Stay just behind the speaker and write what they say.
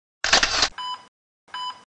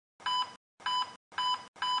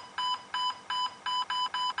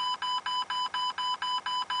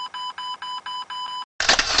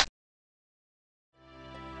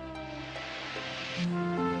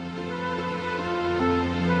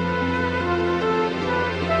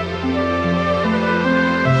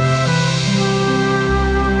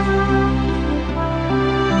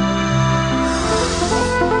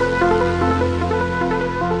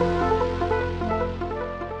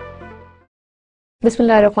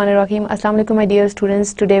Bismillahirrahmanirrahim. Assalamu alaikum, my dear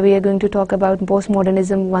students. Today we are going to talk about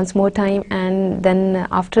postmodernism once more time, and then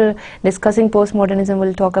after discussing postmodernism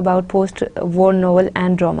we'll talk about post-war novel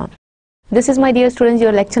and drama. This is, my dear students,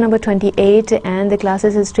 your lecture number 28, and the class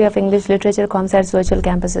is History of English Literature, ComScience Virtual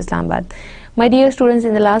Campus, Islamabad. My dear students,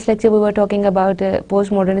 in the last lecture we were talking about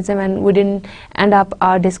postmodernism, and we didn't end up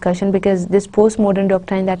our discussion because this postmodern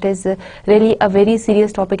doctrine, that is really a very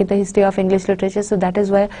serious topic in the history of English literature. So that is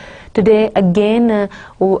why today again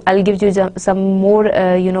I'll give you some more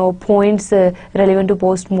points relevant to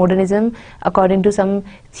postmodernism according to some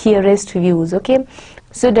theorist views. Okay,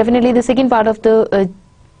 so definitely the second part of the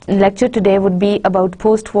lecture today would be about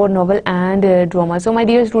post-war novel and drama. So my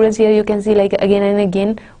dear students, here you can see, like, again and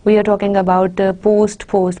again we are talking about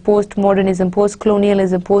postmodernism,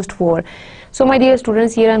 post-colonialism, post-war. So my dear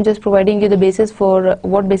students, here I'm just providing you the basis for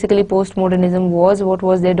what basically postmodernism was, what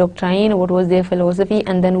was their doctrine, what was their philosophy,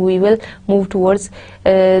 and then we will move towards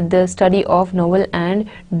the study of novel and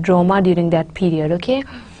drama during that period. Okay.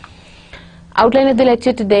 Outline of the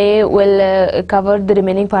lecture today will cover the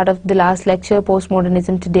remaining part of the last lecture,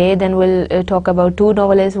 postmodernism today. Then we'll talk about two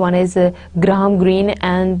novelists. One is Graham Greene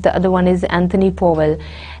and the other one is Anthony Powell.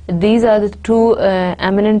 These are the two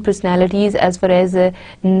eminent personalities as far as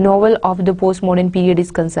novel of the postmodern period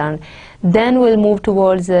is concerned. Then we'll move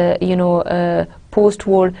towards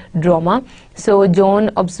post-war drama. So John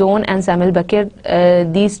Obzon and Samuel Beckett,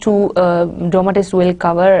 these two dramatists will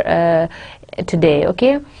cover today.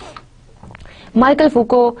 Okay. Michael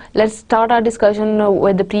Foucault, let's start our discussion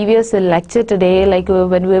with the previous lecture today, like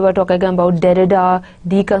when we were talking about Derrida,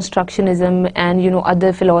 deconstructionism, and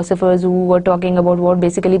other philosophers who were talking about what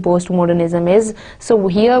basically postmodernism is. So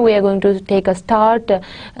here we are going to take a start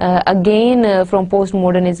again from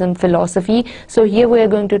postmodernism philosophy. So here we are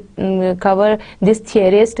going to cover this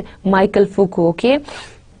theorist Michael Foucault. Okay.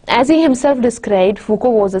 As he himself described, Foucault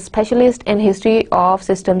was a specialist in history of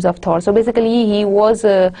systems of thought. So basically, he was,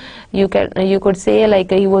 you could say,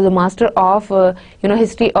 like he was a master of,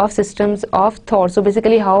 history of systems of thought. So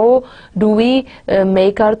basically, how do we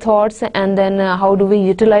make our thoughts, and then how do we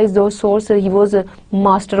utilize those thoughts? So he was a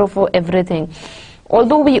master of everything.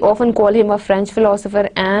 Although we often call him a French philosopher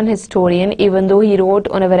and historian, even though he wrote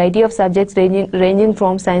on a variety of subjects ranging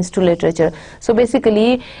from science to literature. So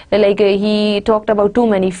basically, like he talked about too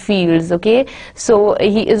many fields. Okay, so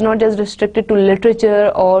he is not just restricted to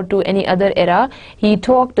literature or to any other era. He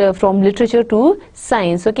talked from literature to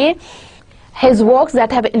science. Okay. His works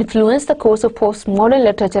that have influenced the course of postmodern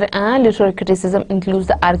literature and literary criticism includes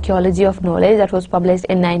The Archaeology of Knowledge, that was published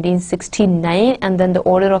in 1969, and then The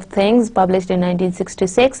Order of Things, published in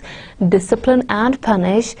 1966, Discipline and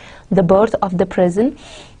Punish, The Birth of the Prison,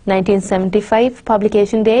 1975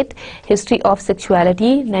 publication date, History of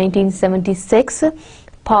Sexuality, 1976,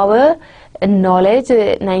 Power and Knowledge,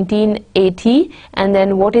 1980, and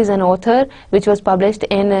then What is an Author, which was published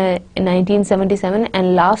in 1977,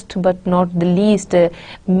 and last but not the least,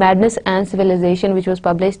 Madness and Civilization, which was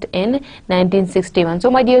published in 1961. So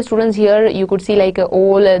my dear students, here you could see like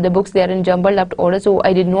all the books, they are in jumbled up order, so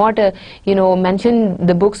I did not mention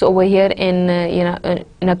the books over here in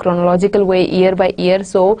in a chronological way, year by year.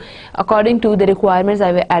 So according to the requirements,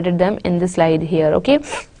 I added them in the slide here. Okay.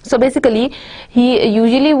 So basically, we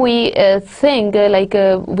think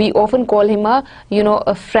we often call him a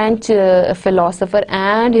French philosopher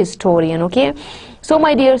and historian. Okay. So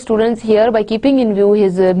my dear students, here by keeping in view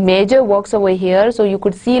his major works over here, so you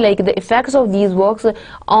could see like the effects of these works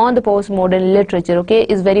on the postmodern literature, okay,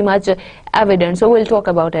 is very much evident. So we'll talk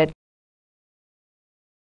about it.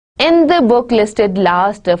 In the book listed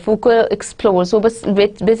last, Foucault explores, so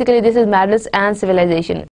basically this is Madness and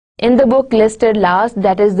Civilization. In the book listed last,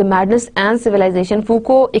 that is The Madness and Civilization,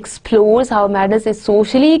 Foucault explores how madness is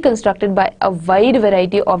socially constructed by a wide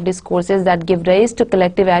variety of discourses that give rise to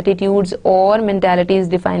collective attitudes or mentalities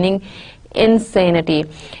defining insanity.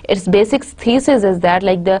 Its basic thesis is that,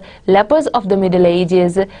 like the lepers of the Middle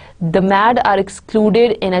Ages, the mad are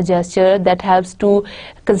excluded in a gesture that helps to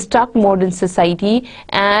construct modern society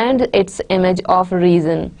and its image of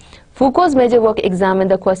reason. Foucault's major work examined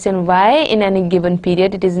the question why in any given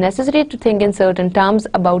period it is necessary to think in certain terms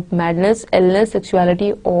about madness, illness,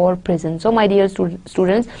 sexuality or prison. So my dear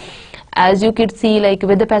students, as you could see, like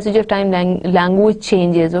with the passage of time, language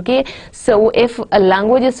changes. Okay, so if a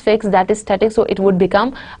language is fixed, that is static, so it would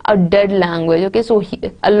become a dead language. Okay, so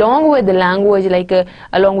along with the language, like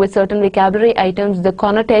along with certain vocabulary items, the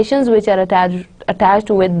connotations which are attached attached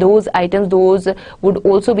with those items, those would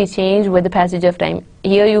also be changed with the passage of time.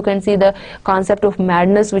 Here you can see the concept of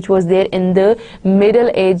madness which was there in the Middle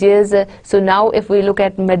Ages. So now if we look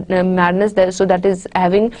at madness, so that is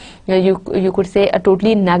having, you could say, a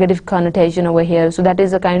totally negative connotation over here. So that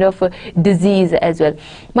is a kind of disease as well.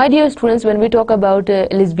 My dear students, when we talk about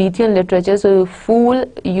Elizabethan literature, so fool,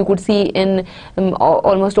 you could see in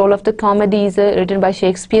almost all of the comedies written by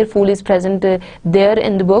Shakespeare, fool is present there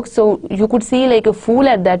in the book. So you could see like a fool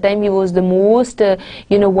at that time, he was the most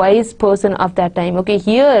wise person of that time. Okay,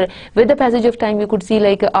 here with the passage of time you could see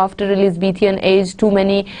like after Elizabethan age, too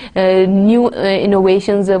many new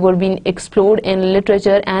innovations were being explored in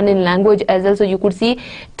literature and in language as well. So you could see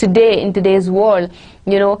today, in today's world,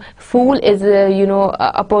 fool is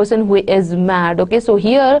a person who is mad. Okay, so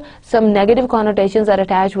here some negative connotations are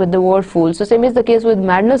attached with the word fool. So same is the case with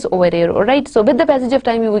madness over here. All right, so with the passage of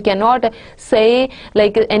time we cannot say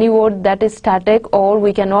like any word that is static, or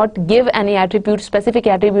we cannot give any attribute, specific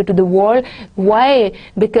attribute to the word. Why?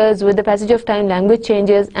 Because with the passage of time language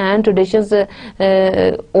changes and traditions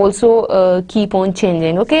also keep on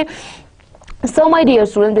changing. Okay, so my dear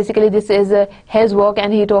students, basically this is his work,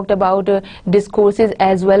 and he talked about discourses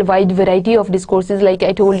as well, wide variety of discourses. Like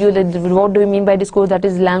I told you, that what do we mean by discourse? That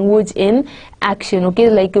is language in action.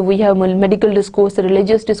 Okay, like we have medical discourse,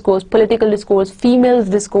 religious discourse, political discourse, females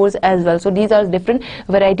discourse as well. So these are different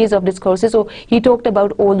varieties of discourses. So he talked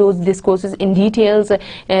about all those discourses in details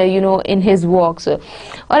in his works. All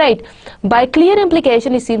right, by clear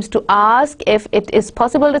implication he seems to ask if it is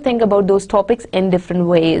possible to think about those topics in different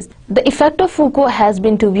ways. The effect of Foucault has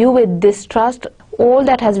been to view with distrust all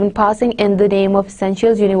that has been passing in the name of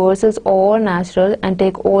essentials, universals or natural, and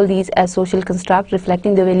take all these as social construct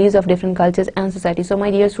reflecting the values of different cultures and society. So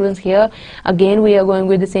my dear students, here again we are going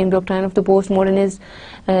with the same doctrine of the postmodernist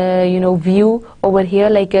view over here.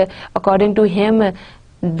 Like according to him,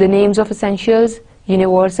 the names of essentials,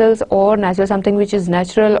 universals or natural, something which is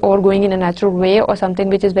natural or going in a natural way, or something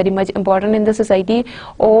which is very much important in the society,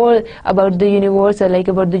 or about the universal, like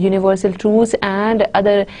about the universal truths and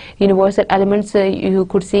other universal elements you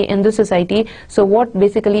could see in the society. So what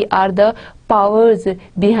basically are the powers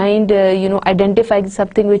behind identifying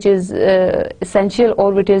something which is essential,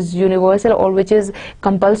 or which is universal, or which is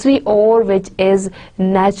compulsory, or which is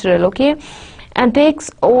natural. Okay, and takes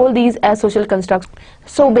all these as social constructs.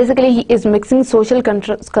 So basically he is mixing social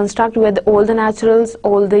construct with all the naturals,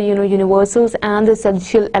 all the universals and the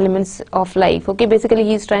essential elements of life. Okay, basically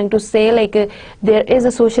he is trying to say like there is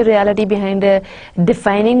a social reality behind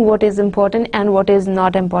defining what is important and what is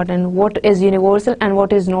not important, what is universal and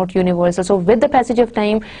what is not universal. So with the passage of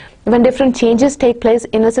time, when different changes take place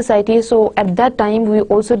in a society, so at that time we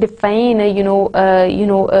also define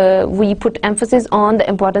we put emphasis on the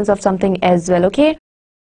importance of something as well. Okay,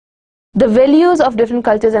 the values of different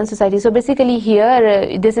cultures and societies. So basically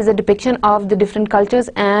here this is a depiction of the different cultures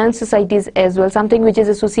and societies as well, something which is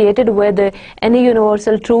associated with any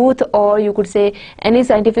universal truth, or you could say any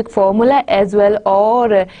scientific formula as well,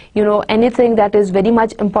 or anything that is very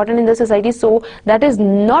much important in the society. So that is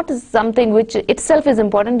not something which itself is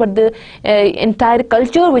important, but the entire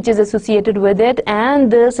culture which is associated with it,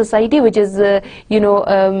 and the society which is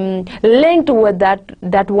linked with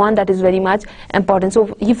that one, that is very much important.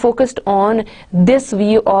 So he focused on this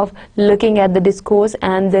view of looking at the discourse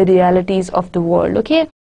and the realities of the world. Okay,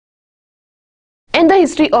 in the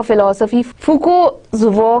history of philosophy, Foucault's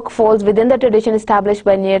work falls within the tradition established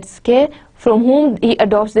by Nietzsche, from whom he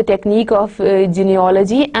adopts the technique of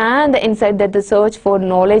genealogy and the insight that the search for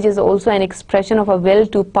knowledge is also an expression of a will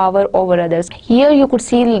to power over others. Here you could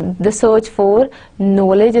see the search for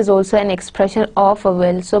knowledge is also an expression of a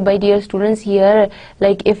will. So my dear students, here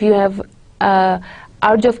like if you have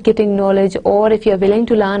urge of getting knowledge, or if you are willing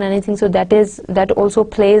to learn anything, so that also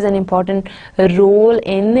plays an important role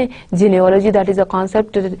in genealogy. That is a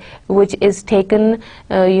concept which is taken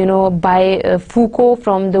by Foucault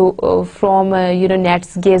from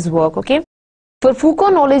Nietzsche's work. Okay, for Foucault,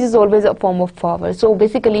 knowledge is always a form of power. So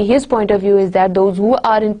basically his point of view is that those who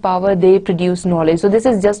are in power, they produce knowledge. So this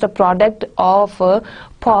is just a product of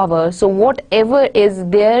power. So whatever is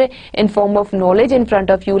there in form of knowledge in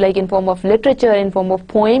front of you, like in form of literature, in form of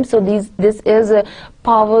poems, so this is a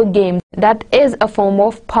power game. That is a form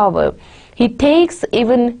of power. He takes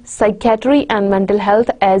even psychiatry and mental health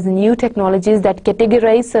as new technologies that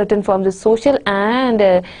categorize certain forms of social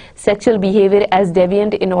and sexual behavior as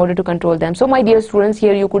deviant in order to control them. So my dear students,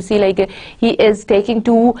 here you could see like he is taking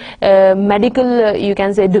two medical you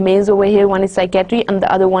can say domains over here. One is psychiatry and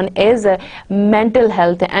the other one is mental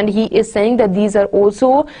health, and he is saying that these are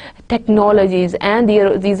also technologies and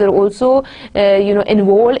these are also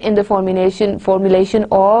involved in the formulation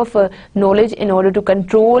of knowledge in order to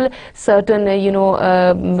control certain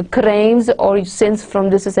crimes or sins from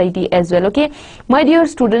the society as well. Okay, my dear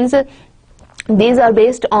students, these are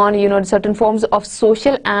based on certain forms of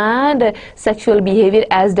social and sexual behavior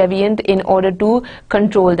as deviant in order to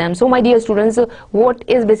control them. So my dear students, what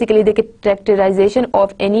is basically the characterization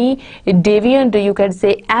of any deviant, you can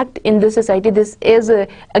say, act in the society? This is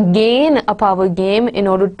again a power game in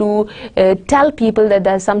order to tell people that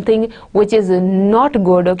there's something which is not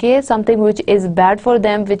good, okay, something which is bad for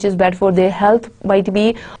them, which is bad for their health might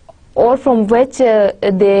be, or from which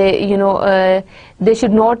they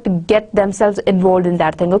should not get themselves involved in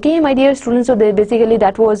that thing. Okay, my dear students, so basically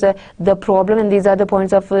that was the problem, and these are the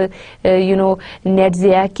points of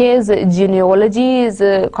Nedziake's genealogy's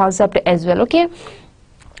concept as well. Okay,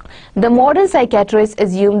 the modern psychiatrists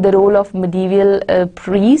assumed the role of medieval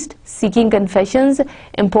priest, seeking confessions,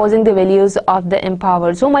 imposing the values of the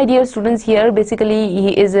empowered. So my dear students, here basically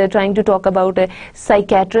he is trying to talk about a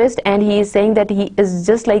psychiatrist, and he is saying that he is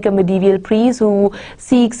just like a medieval priest who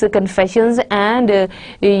seeks confessions and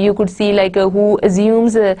you could see like who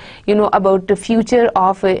assumes about the future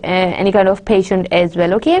of any kind of patient as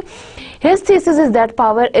well. Okay, his thesis is that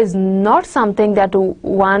power is not something that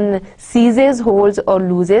one seizes, holds or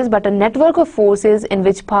loses, but a network of forces in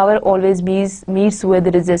which power always meets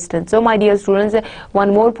with resistance. So my dear students,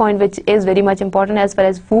 one more point which is very much important as far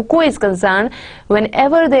as Foucault is concerned: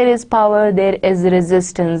 whenever there is power, there is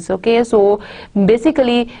resistance. Okay, so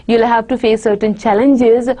basically you'll have to face certain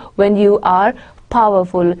challenges when you are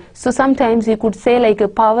powerful. So sometimes you could say like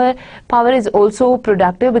power is also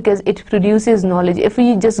productive because it produces knowledge. If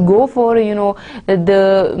we just go for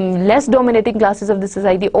the less dominating classes of the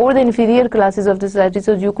society or the inferior classes of the society,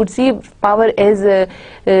 so you could see power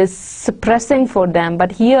is suppressing for them.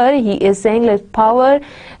 But here he is saying like power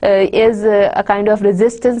is a kind of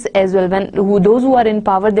resistance as well. When those who are in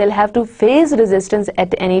power, they'll have to face resistance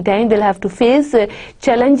at any time. They'll have to face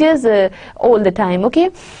challenges all the time.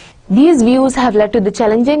 Okay, these views have led to the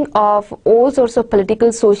challenging of all sorts of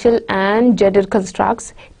political, social and gender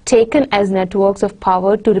constructs taken as networks of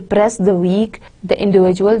power to repress the weak, the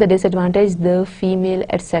individual, the disadvantaged, the female,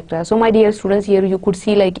 etc. So my dear students, here you could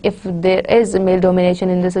see like if there is male domination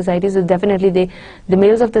in the society, so definitely the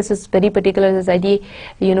males of this very particular society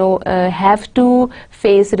have to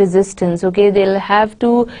face resistance. Okay, they'll have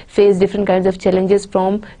to face different kinds of challenges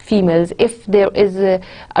from females. If there is a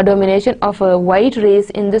domination of a white race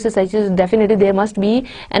in the society, so definitely there must be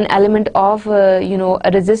an element of a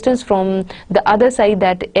resistance from the other side,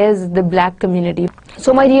 that is the black community.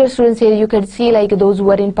 So my dear students, here you can see like those who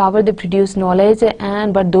are in power, they produce knowledge,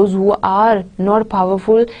 but those who are not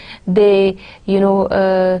powerful, they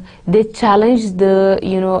they challenge the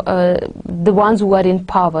ones who are in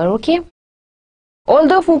power. Okay,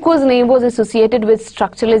 although Foucault's name was associated with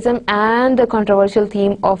structuralism and the controversial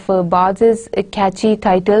theme of Barthes' catchy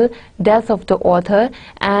title, Death of the Author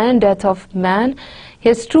and Death of Man,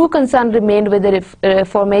 his true concern remained with the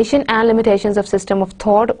formation and limitations of system of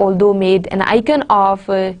thought. Although made an icon of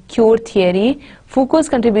cure theory, Foucault's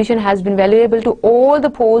contribution has been valuable to all the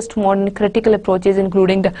post-modern critical approaches,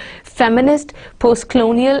 including the feminist,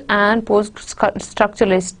 post-colonial and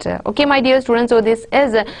post-structuralist. Okay, my dear students, so this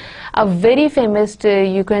is a very famous,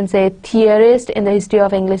 you can say, theorist in the history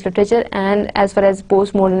of English literature, and as far as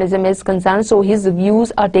post-modernism is concerned, so his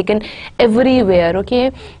views are taken everywhere.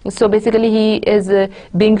 Okay, so basically he is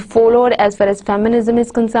being followed as far as feminism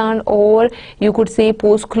is concerned, or you could say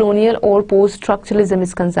post-colonial or post-structuralism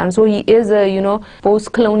is concerned. So he is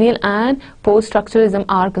post-colonial and post-structuralism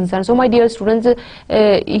are concerned. So my dear students,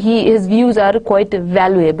 his views are quite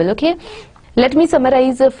valuable. Okay, let me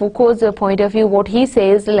summarize Foucault's point of view. What he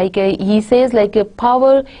says, he says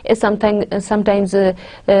power is sometimes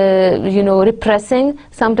repressing,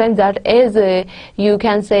 sometimes that is you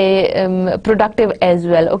can say productive as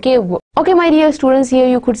well. Okay, Okay, my dear students, here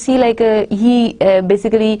you could see like he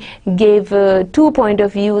basically gave 2 point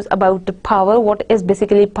of views about the power. What is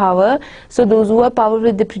basically power? So those who are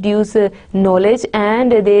powerful, they produce knowledge,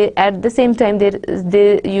 and they at the same time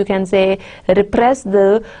they you can say repress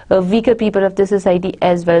the weaker people of the society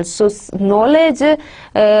as well. So knowledge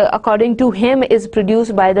according to him is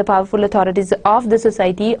produced by the powerful authorities of the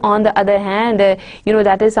society. On the other hand, you know,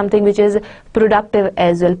 that is something which is productive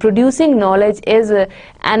as well. Producing knowledge is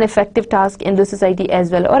an effective task in the society as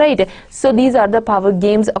well. All right, so these are the power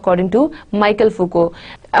games according to Michael Foucault.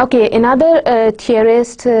 Okay, another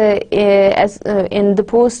theorist in the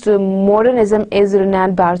post-modernism is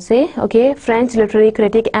René Barthes. Okay, French literary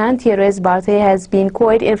critic and theorist. Barthes has been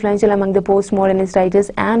quite influential among the post-modernist writers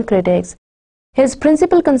and critics. His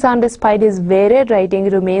principal concern, despite his varied writing,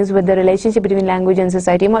 remains with the relationship between language and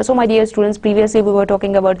society. So my dear students, previously we were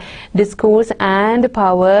talking about discourse and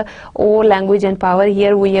power, or language and power.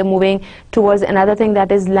 Here we are moving towards another thing,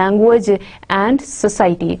 that is language and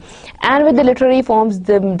society, and with the literary forms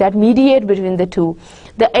that mediate between the two.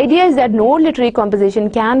 The idea is that no literary composition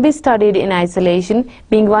can be studied in isolation,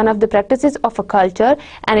 being one of the practices of a culture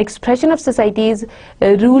and expression of society's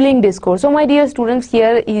ruling discourse. So my dear students,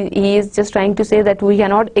 here he is just trying to say that we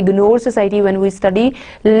cannot ignore society when we study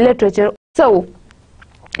literature. So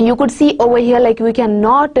you could see over here like we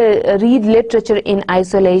cannot read literature in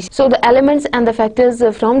isolation. So the elements and the factors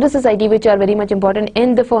from the society which are very much important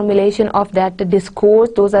in the formulation of that discourse,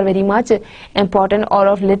 those are very much important, or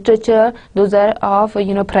of literature, those are of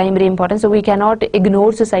primary importance. So we cannot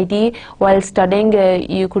ignore society while studying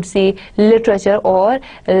you could see literature or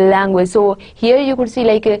language. So here you could see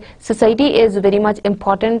like society is very much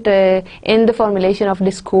important in the formulation of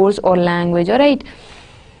discourse or language. All right.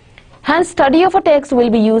 Hence, study of a text will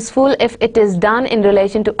be useful if it is done in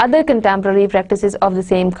relation to other contemporary practices of the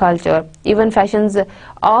same culture. Even fashions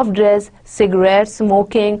of dress, cigarette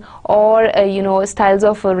smoking, or styles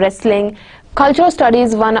of wrestling. Cultural study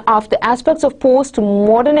is one of the aspects of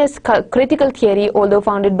post-modernist critical theory, although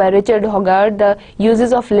founded by Richard Hogarth. The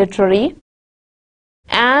uses of literary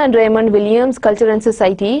and Raymond Williams' Culture and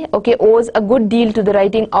Society, okay, owes a good deal to the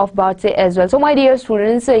writing of Barthes as well. So my dear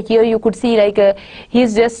students, here you could see like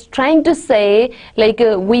he's just trying to say like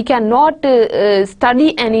we cannot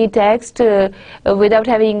study any text without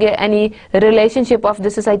having any relationship of the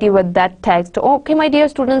society with that text. Okay, my dear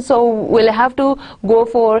students, so we'll have to go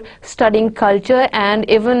for studying culture, and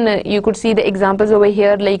even you could see the examples over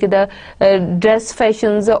here like the dress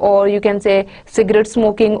fashions, or you can say cigarette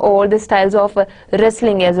smoking, or the styles of wrestling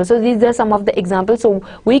as well. So these are some of the examples. So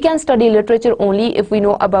we can study literature only if we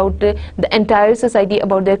know about the entire society,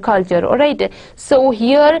 about their culture. All right, so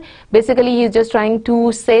here basically he is just trying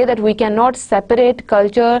to say that we cannot separate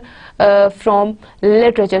culture from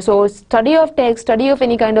literature. So study of text, study of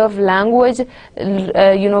any kind of language,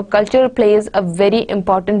 culture plays a very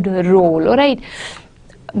important role. All right.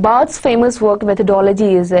 Barthes's famous work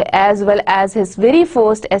Methodologies, as well as his very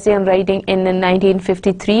first essay on writing in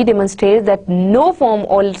 1953, demonstrates that no form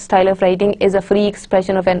or style of writing is a free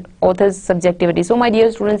expression of an author's subjectivity. So my dear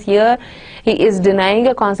students, here he is denying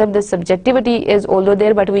a concept that subjectivity is although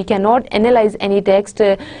there, but we cannot analyze any text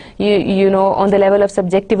on the level of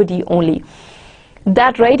subjectivity only.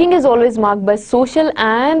 That writing is always marked by social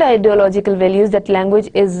and ideological values, that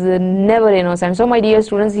language is never innocent. So my dear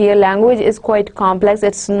students, here language is quite complex.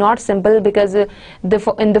 It's not simple, because in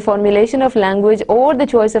the formulation of language or the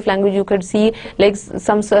choice of language, you could see like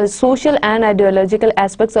some social and ideological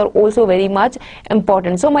aspects are also very much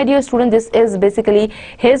important. So my dear students, this is basically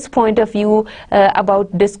his point of view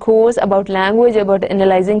about discourse, about language, about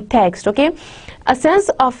analyzing text. Okay, a sense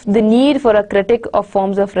of the need for a critic of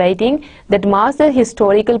forms of writing that masks the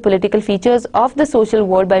historical political features of the social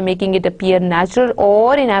world by making it appear natural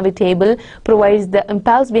or inevitable provides the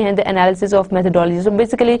impulse behind the analysis of methodology. So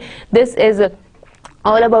basically this is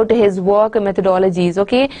all about his work Methodologies.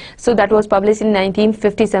 Okay, so that was published in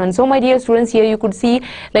 1957. So my dear students, here you could see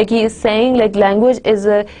like he is saying like language is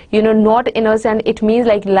not innocent. It means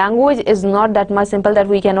like language is not that much simple that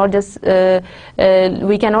we cannot just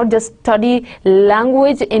study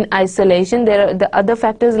language in isolation. There are the other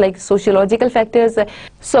factors like sociological factors,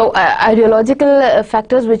 so ideological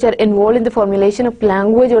factors which are involved in the formulation of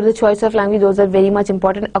language or the choice of language. Those are very much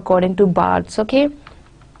important according to Barthes. Okay,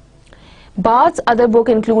 Barthes' other book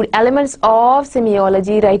include Elements of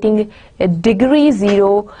Semiology, Writing Degree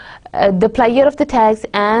 0, The Player of the Text,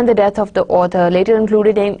 and The Death of the Author. Later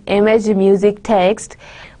included in Image Music Text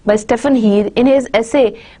by Stephen Heath. In his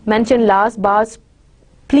essay mentioned last, Barthes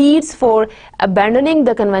pleads for abandoning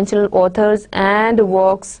the conventional authors and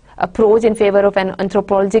works approach in favor of an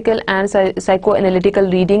anthropological and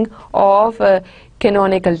psychoanalytical reading of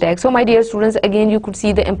canonical text. So my dear students, again you could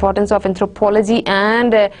see the importance of anthropology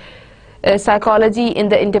and psychology in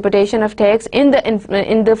the interpretation of text, in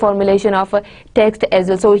the formulation of text as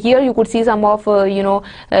well. So here you could see some of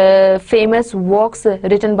famous works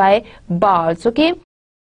written by bards. Okay,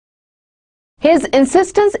 his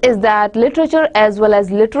insistence is that literature as well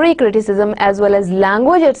as literary criticism as well as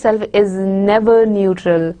language itself is never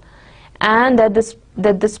neutral, and that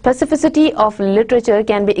the specificity of literature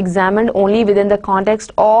can be examined only within the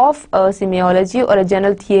context of a semiology or a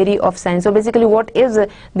general theory of science. So basically, what is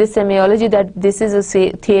this semiology? That this is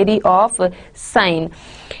a theory of sign.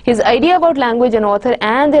 His idea about language and author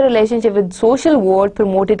and their relationship with social world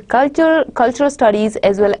promoted cultural studies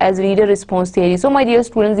as well as reader response theory. So my dear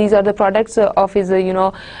students, these are the products of his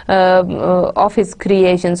of his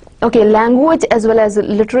creations. Okay, language as well as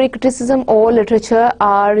literary criticism or literature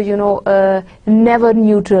are never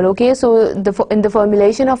neutral. Okay, so in the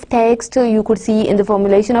formulation of text, you could see in the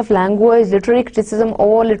formulation of language, literary criticism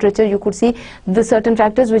or literature, you could see the certain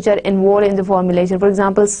factors which are involved in the formulation. For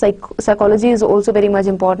example, psychology is also very much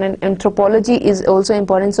important. Anthropology is also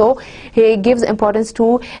important, so he gives importance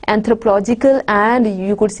to anthropological and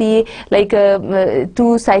you could see like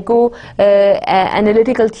to psycho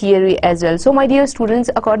analytical theory as well. So my dear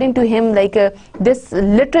students, according to him, like this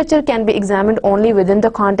literature can be examined only within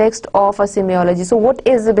the context of a semiology. So what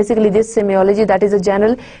is basically this semiology? That is a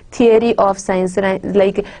general theory of science.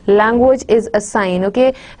 Like language is a sign.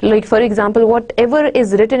 Okay, like for example, whatever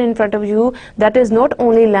is written in front of you, that is not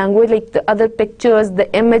only language, like the other pictures,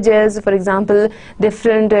 the images, for example,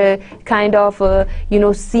 different kind of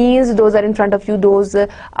scenes, those are in front of you, those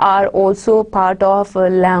are also part of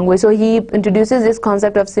language. So he introduces this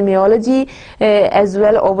concept of semiology as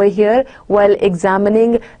well over here while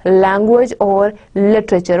examining language or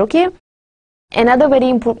literature. Okay, another very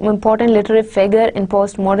important literary figure in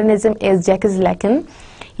postmodernism is Jacques Lacan.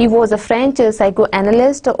 He was a French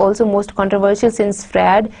psychoanalyst, also most controversial since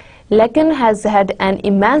Freud. Lacan has had an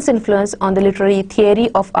immense influence on the literary theory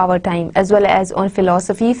of our time, as well as on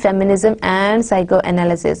philosophy, feminism, and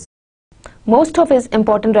psychoanalysis. Most of his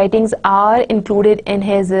important writings are included in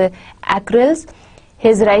his aquarelles.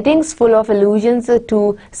 His writings, full of allusions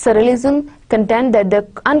to surrealism, contend that the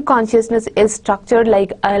unconsciousness is structured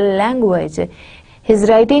like a language. His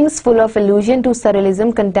writings, full of allusion to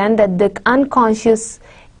surrealism, contend that the unconscious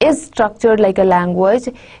is structured like a language.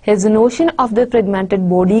 His notion of the fragmented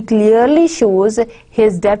body clearly shows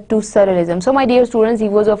his debt to surrealism. So my dear students, he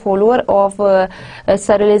was a follower of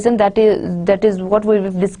surrealism. That is what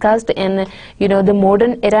we've discussed in the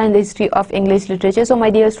modern era in the history of English literature. So my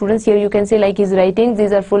dear students, here you can see like his writings,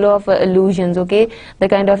 these are full of allusions. Okay, the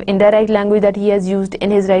kind of indirect language that he has used in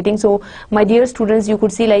his writing. So my dear students, you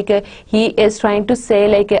could see like he is trying to say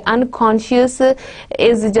like unconscious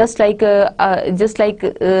is just like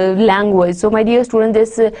language. So my dear student,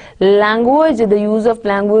 this language, the use of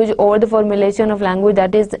language or the formulation of language,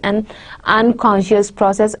 that is an unconscious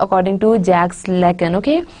process according to Jacques Lacan.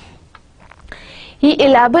 Okay, he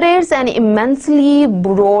elaborates an immensely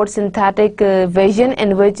broad synthetic vision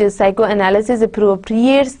in which psychoanalysis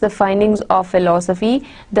appropriates the findings of philosophy,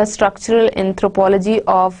 the structural anthropology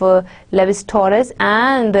of Lévi-Strauss,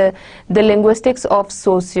 and the linguistics of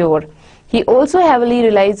Saussure. He also heavily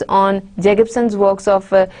relies on Jacobson's works of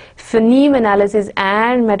phoneme analysis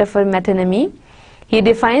and metaphor metonymy. He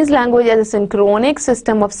defines language as a synchronic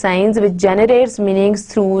system of signs which generates meanings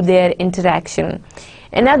through their interaction.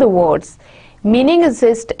 In other words, meaning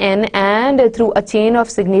exists in and through a chain of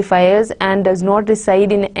signifiers and does not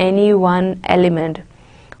reside in any one element.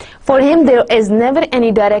 For him, there is never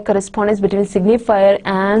any direct correspondence between signifier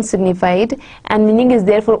and signified, and meaning is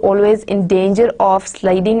therefore always in danger of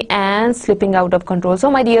sliding and slipping out of control.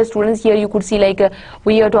 So my dear students, here you could see like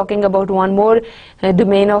we are talking about one more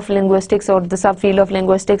domain of linguistics, or the subfield of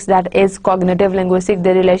linguistics, that is cognitive linguistics,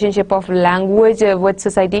 the relationship of language with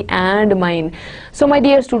society and mind. So my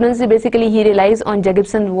dear students, basically he relies on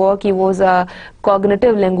Jacobson's work. He was a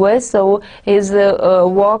cognitive linguist, so his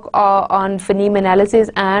work on phoneme analysis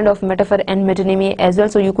and of metaphor and metonymy as well.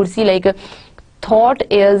 So you could see like thought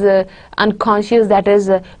is unconscious, that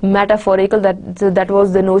is metaphorical, that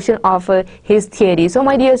was the notion of his theory. So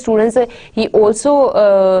my dear students, he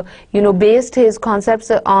also based his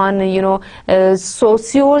concepts on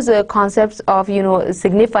Saussure's concepts of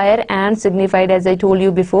signifier and signified, as I told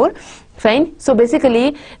you before. Fine. So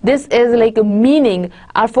basically this is like a meaning.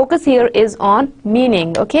 Our focus here is on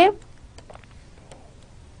meaning. Okay,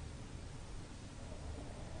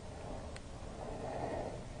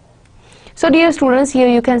 So dear students, here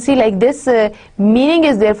you can see like this meaning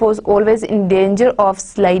is therefore always in danger of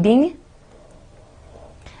sliding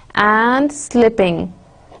and slipping.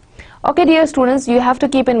 Okay dear students, you have to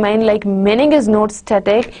keep in mind like meaning is not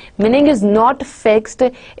static, meaning is not fixed,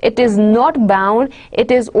 it is not bound, it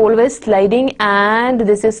is always sliding, and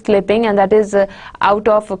this is slipping, and that is out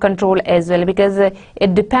of control as well, because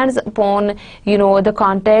it depends upon the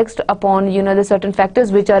context, upon the certain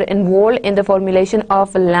factors which are involved in the formulation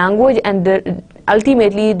of language, and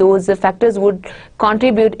ultimately those factors would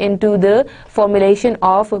contribute into the formulation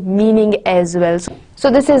of meaning as well. So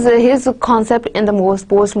this is his concept in the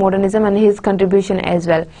postmodernism and his contribution as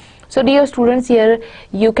well. So dear students, here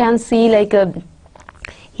you can see like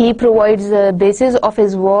he provides the basis of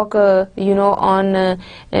his work on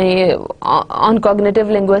cognitive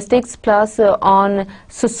linguistics, plus on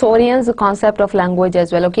Saussurean's concept of language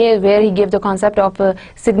as well, okay, where he gave the concept of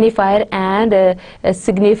signifier and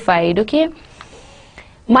signified, okay.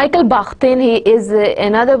 Michael Bakhtin, he is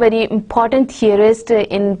another very important theorist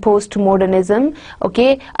in postmodernism,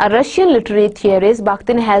 okay, a Russian literary theorist.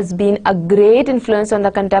 Bakhtin has been a great influence on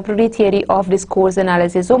the contemporary theory of discourse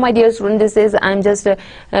analysis. So my dear student, this is, I'm just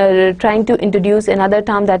trying to introduce another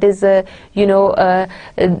term that is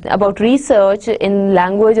about research in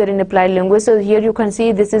language or in applied language. So here you can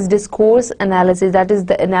see this is discourse analysis, that is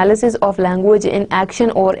the analysis of language in action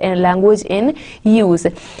or language in use.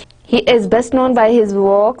 He is best known by his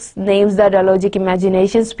works, names The Dialogic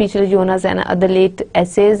Imagination, Speechless Jonas and Other Late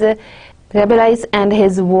Essays, Rabelais and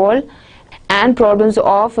His World, and Problems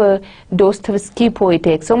of Dostoevsky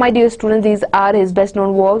Poetics. So my dear students, these are his best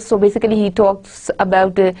known works. So basically he talks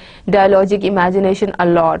about dialogic imagination a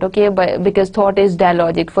lot, okay, because thought is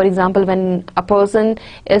dialogic. For example, when a person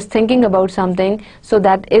is thinking about something, so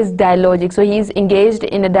that is dialogic. So he is engaged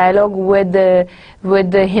in a dialogue with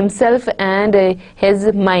himself and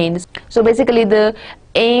his mind. So basically the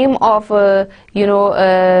aim of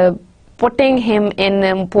putting him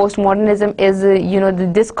in postmodernism is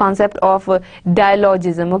this concept of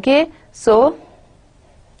dialogism, okay. So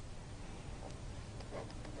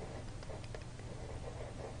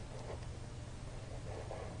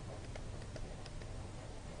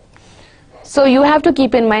you have to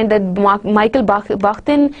keep in mind that Michael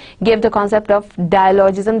Bakhtin gave the concept of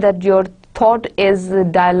dialogism, that your thought is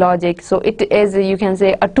dialogic. So it is, you can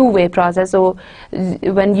say, a two-way process. So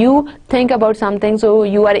when you think about something, so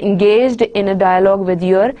you are engaged in a dialogue with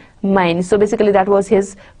your mind. So basically that was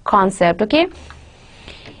his concept, okay.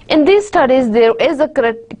 In these studies, there is a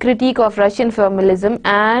critique of Russian formalism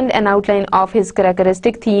and an outline of his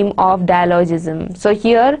characteristic theme of dialogism. So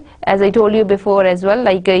here, as I told you before as well,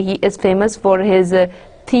 like he is famous for his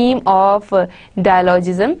theme of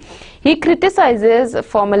dialogism. He criticizes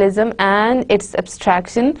formalism and its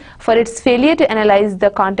abstraction for its failure to analyze the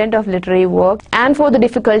content of literary work, and for the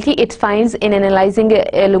difficulty it finds in analyzing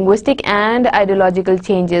linguistic and ideological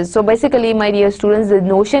changes. So basically, my dear students, the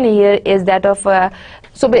notion here is that of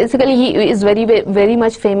so basically he is very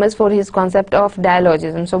much famous for his concept of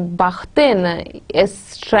dialogism. So Bakhtin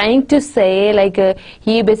is trying to say like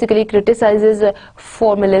he basically criticizes a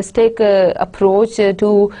formalistic approach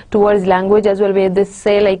towards language as well, where they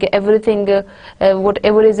say like everything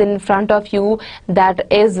whatever is in front of you, that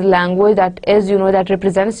is language, that is that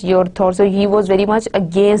represents your thoughts. So he was very much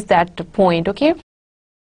against that point, okay.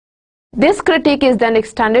 This critique is then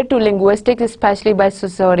extended to linguistics, especially by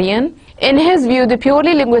Saussurean. In his view, the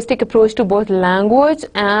purely linguistic approach to both language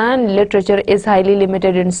and literature is highly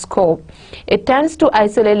limited in scope. It tends to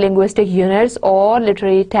isolate linguistic units or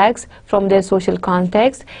literary texts from their social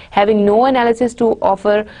context, having no analysis to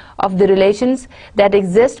offer of the relations that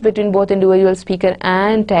exist between both individual speaker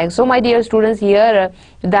and text. So my dear students, here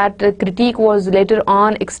that critique was later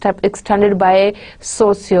on extended by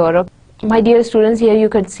Saussure. My dear students, here you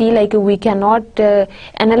can see like we cannot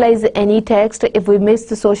analyze any text if we miss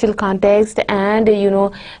the social context, and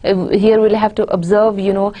here we'll have to observe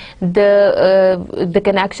the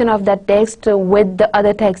connection of that text with the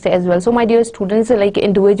other text as well. So my dear students, like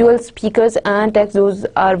individual speakers and text, those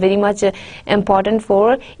are very much important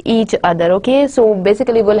for each other, okay. So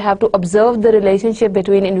basically we'll have to observe the relationship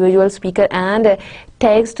between individual speaker and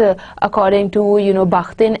text according to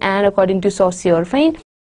Bakhtin and according to Saussure, fine.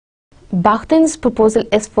 Bakhtin's proposal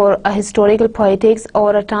is for a historical poetics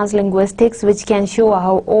or a translinguistics which can show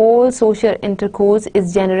how all social intercourse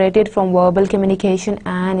is generated from verbal communication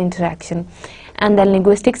and interaction, and that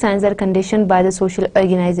linguistic sciences are conditioned by the social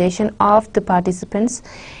organization of the participants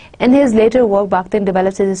In his later work, Bakhtin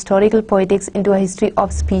develops his historical poetics into a history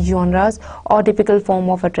of speech genres or typical form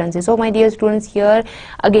of utterances. So my dear students, here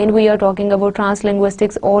again we are talking about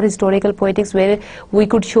translinguistics or historical poetics, where we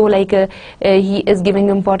could show like he is giving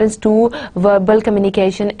importance to verbal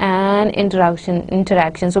communication and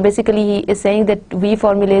interaction. So basically he is saying that we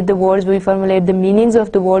formulate the words, we formulate the meanings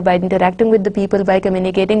of the word by interacting with the people, by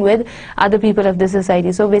communicating with other people of the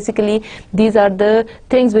society. So basically these are the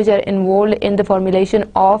things which are involved in the formulation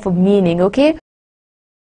of meaning. Okay.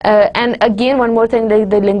 And again, one more thing,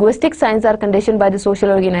 the linguistic science are conditioned by the social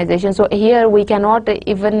organization. So here we cannot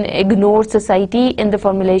even ignore society in the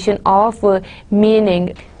formulation of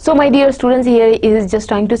meaning. So my dear students, here is just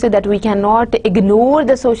trying to say that we cannot ignore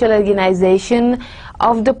the social organization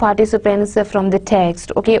of the participants from the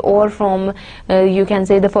text, okay, or from you can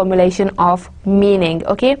say the formulation of meaning.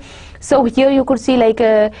 Okay. So here you could see like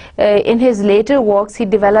in his later works he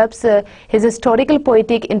develops his historical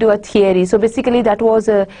poetic into a theory. So basically that was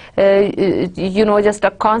you know, just a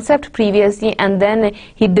concept previously, and then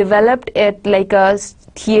he developed it like a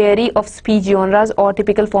theory of speech genres or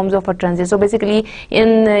typical forms of utterances. So basically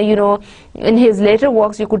in you know, in his later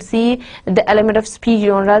works you could see the element of speech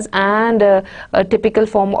genres and a typical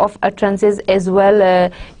form of utterances as well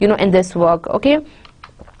you know, in this work. Okay.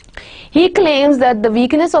 He claims that the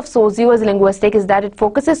weakness of socio-linguistics is that it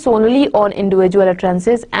focuses solely on individual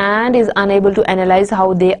utterances and is unable to analyze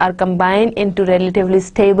how they are combined into relatively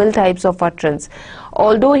stable types of utterance.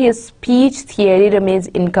 Although his speech theory remains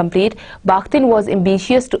incomplete, Bakhtin was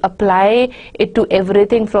ambitious to apply it to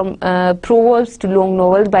everything from proverbs to long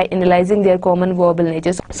novels by analyzing their common verbal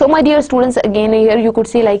natures. So my dear students, again here you could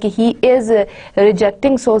see like he is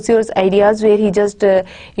rejecting Saussure's ideas, where he just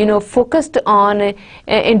you know, focused on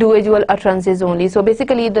individual utterances only. So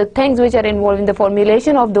basically the things which are involved in the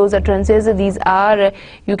formulation of those utterances, these are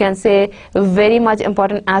you can say very much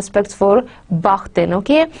important aspects for Bakhtin.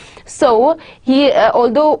 Okay. So he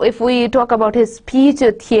although if we talk about his speech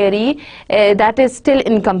theory, that is still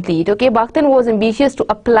incomplete. Okay. Bakhtin was ambitious to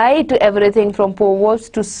apply it to everything from proverbs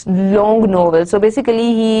to long novels. So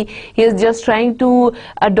basically he is just trying to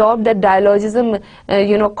adopt that dialogism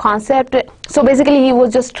you know, concept. So basically he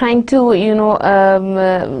was just trying to you know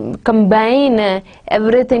combine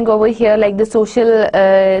everything over here, like the social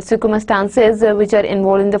circumstances which are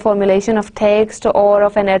involved in the formulation of text or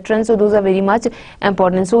of an utterance. So those are very much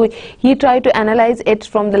important. So he tried to analyze it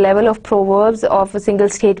from the level of proverbs, of single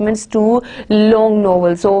statements, to long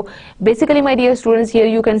novels. So basically my dear students, here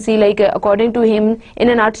you can see like according to him, in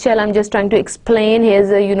a nutshell, I'm just trying to explain his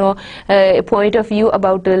you know point of view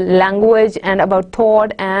about language and about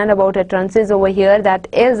thought and about utterances over here. That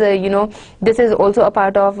is you know, this is also a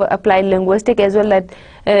part of applied linguistic as well, that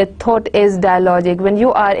thought is dialogic. When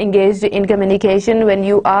you are engaged in communication, when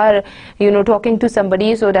you are you know talking to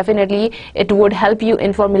somebody, so definitely it would help you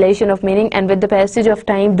in formulation of meaning, and with the passage of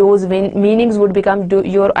time those meanings would become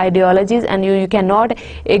your ideologies, and you cannot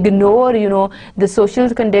ignore you know the social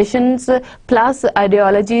conditions plus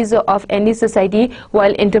ideologies of any society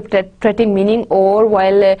while interpreting meaning or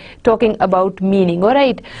while talking about meaning. All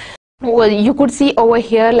right. Well, you could see over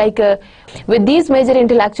here like with these major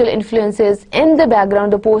intellectual influences in the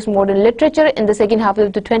background, the postmodern literature in the second half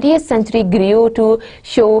of the 20th century grew to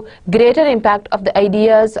show greater impact of the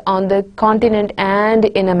ideas on the continent and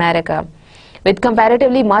in America, with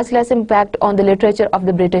comparatively much less impact on the literature of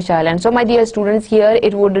the British Islands. So my dear students, here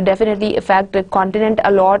it would definitely affect the continent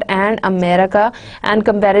a lot and America, and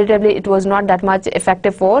comparatively it was not that much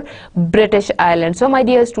effective for British Islands. So my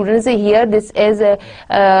dear students, here this is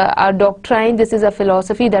a doctrine, this is a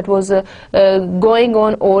philosophy that was going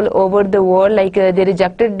on all over the world. Like they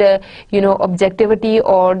rejected you know objectivity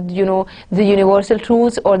or you know the universal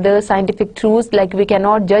truths or the scientific truths. Like we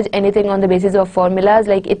cannot judge anything on the basis of formulas,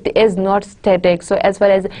 like it is not so as far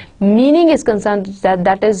as meaning is concerned,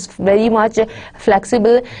 that is very much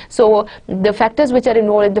flexible. So the factors which are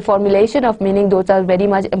involved in the formulation of meaning, those are very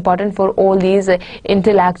much important for all these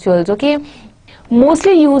intellectuals. Okay,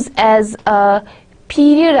 mostly used as a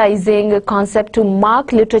periodizing concept to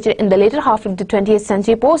mark literature in the later half of the 20th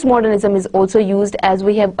century, postmodernism is also used, as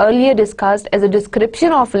we have earlier discussed, as a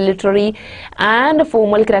description of literary and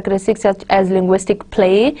formal characteristics such as linguistic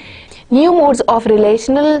play, new modes of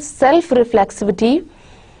relational self-reflexivity,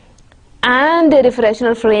 and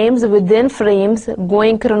referential frames within frames,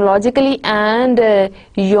 going chronologically and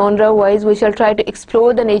genre-wise. We shall try to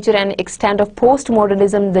explore the nature and extent of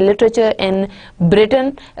postmodernism, the literature in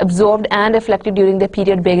Britain absorbed and reflected during the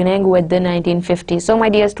period beginning with the 1950s. So my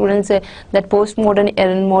dear students, that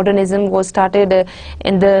postmodernism was started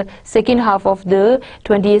in the second half of the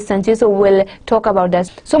 20th century, so we'll talk about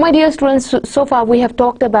that. So my dear students, so far we have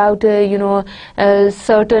talked about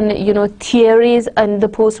certain theories in the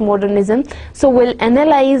postmodernism. So we'll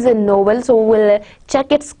analyze a novel, so we'll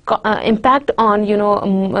check its impact on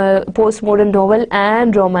postmodern novel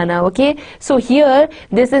and romana. Okay, so here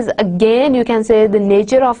this is again, you can say, the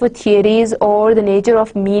nature of theories or the nature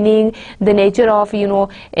of meaning, the nature of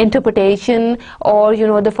interpretation, or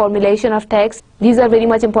the formulation of text. These are very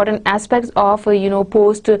much important aspects of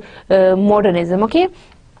post modernism. Okay,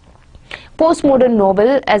 postmodern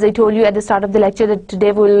novel, as I told you at the start of the lecture, that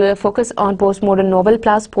today we'll focus on postmodern novel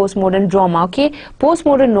plus postmodern drama. Okay,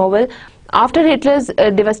 postmodern novel. After Hitler's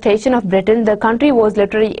devastation of Britain, the country was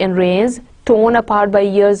literally in ruins, torn apart by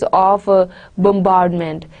years of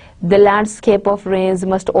bombardment. The landscape of ruins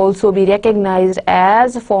must also be recognized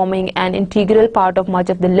as forming an integral part of much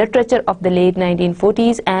of the literature of the late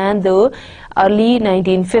 1940s and the early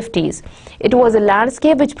 1950s. It was a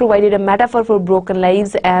landscape which provided a metaphor for broken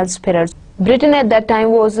lives and spirits. Britain at that time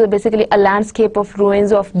was basically a landscape of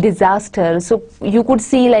ruins, of disaster. So you could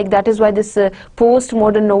see, like, that is why this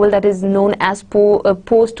post-modern novel, that is known as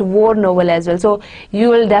post-war novel as well. So you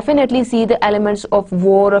will definitely see the elements of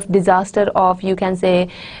war, of disaster, of, you can say,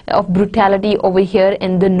 of brutality over here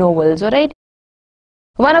in the novels. Alright.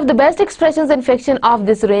 One of the best expressions in fiction of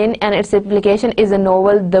this reign and its implication is a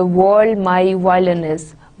novel, The World, My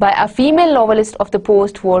Wilderness, by a female novelist of the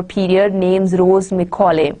post-war period named Rose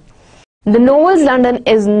Macaulay. The novel's London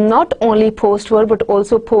is not only post-war but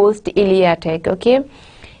also post-Iliatic. Okay,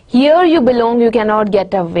 here you belong, you cannot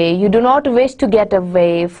get away, you do not wish to get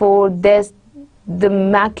away, for there's the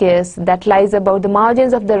maquis that lies above the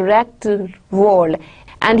margins of the wrecked world,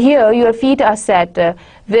 and here your feet are set.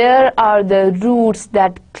 Where are the roots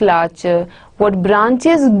that clutch? What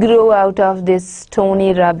branches grow out of this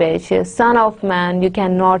stony rubbish? Son of man, you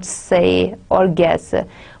cannot say or guess,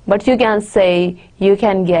 but you can say, you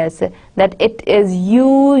can guess, that it is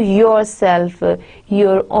you yourself,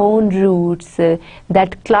 your own roots,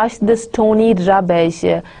 that clutch the stony rubbish,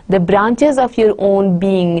 the branches of your own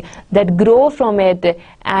being that grow from it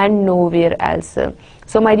and nowhere else.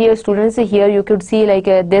 So my dear students, here you could see, like,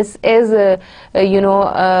 this is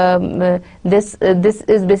this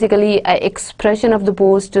is basically an expression of the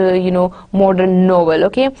post modern novel.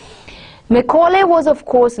 Okay, Macaulay was of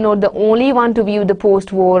course not the only one to view the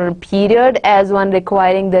post-war period as one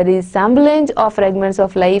requiring the resemblance of fragments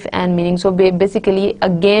of life and meaning. So basically,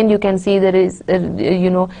 again, you can see there is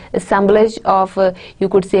assemblage of you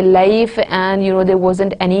could say life, and there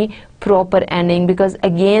wasn't any proper ending, because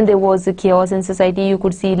again there was chaos in society. You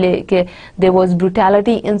could see, like, there was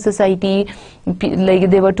brutality in society, like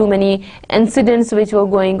there were too many incidents which were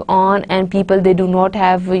going on, and people, they do not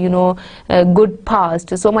have a good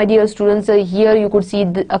past. So my dear students, here you could see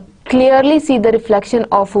clearly see the reflection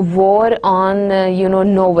of war on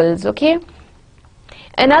novels. Okay,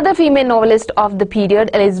 another female novelist of the period,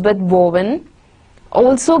 Elizabeth Bowen,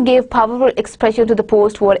 also gave powerful expression to the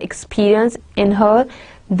post-war experience in her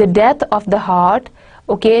The Death of the Heart.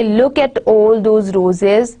 Okay, look at all those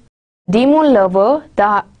roses, Demon Lover,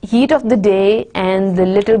 The Heat of the Day, and The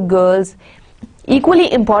Little Girls. Equally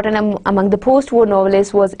important among the post-war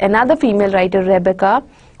novelists was another female writer, Rebecca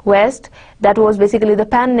West, that was basically the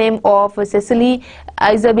pen name of Cecily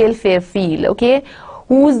Isabel Fairfield. Okay,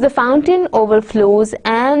 whose The Fountain Overflows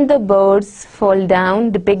and The Birds Fall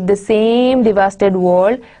Down depict the same devastated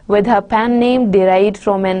world, with her pen name derived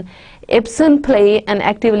from an Ibsen play, and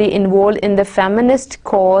actively involved in the feminist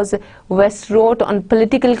cause. West wrote on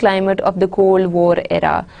political climate of the Cold War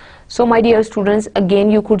era. So my dear students, again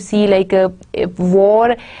you could see, like,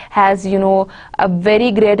 war has a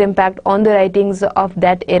very great impact on the writings of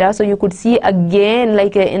that era. So you could see again,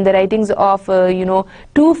 like, in the writings of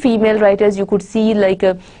two female writers, you could see, like,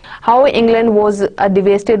 how England was a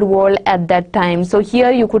devastated world at that time. So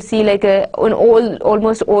here you could see, like, on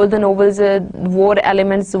almost all the novels, war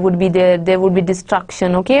elements would be there. There would be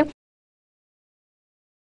destruction. Okay,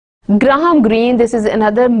 Graham Greene, this is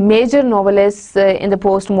another major novelist in the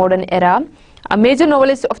postmodern era. A major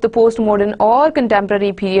novelist of the postmodern or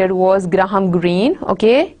contemporary period was Graham Greene.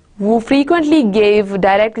 Okay, who frequently gave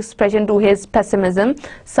direct expression to his pessimism,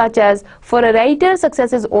 such as, for a writer,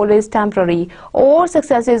 success is always temporary, or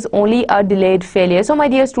success is only a delayed failure. So my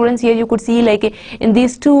dear students, here you could see like in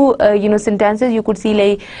these two sentences, you could see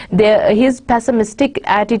like his pessimistic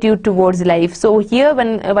attitude towards life. So here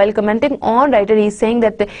while commenting on writer, he is saying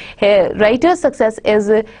that the writer's success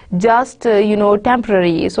is just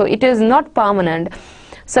temporary, so it is not permanent.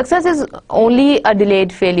 Success is only a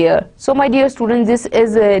delayed failure. So my dear students, this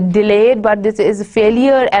is delayed, but this is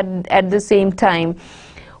failure at the same time,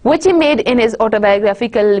 which he made in his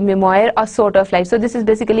autobiographical memoir, A Sort of Life. So this is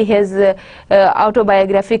basically his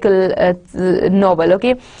autobiographical novel,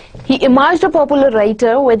 okay. He emerged a popular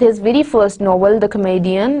writer with his very first novel, The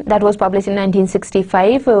Comedian, that was published in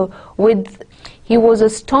 1965. He was a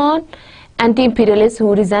stern anti-imperialist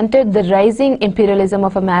who resented the rising imperialism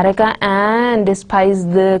of America and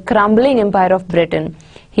despised the crumbling empire of Britain.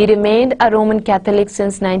 He remained a Roman Catholic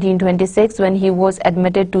since 1926 when he was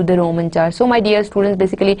admitted to the Roman Church. So my dear students,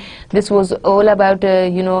 basically this was all about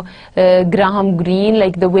Graham Greene,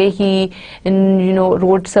 like the way he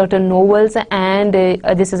wrote certain novels, and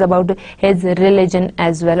this is about his religion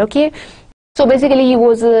as well, okay. So basically he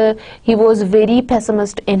was very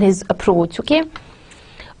pessimist in his approach, okay.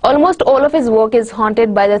 Almost all of his work is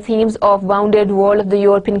haunted by the themes of bounded world of the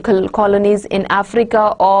European colonies in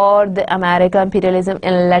Africa or the American imperialism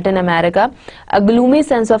in Latin America, a gloomy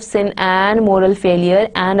sense of sin and moral failure,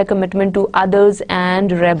 and a commitment to others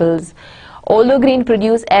and rebels. Although Greene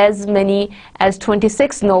produced as many as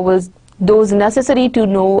 26 novels, those necessary to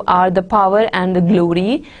know are The Power and the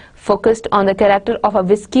Glory, focused on the character of a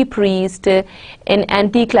whiskey priest in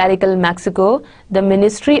anti-clerical Mexico, The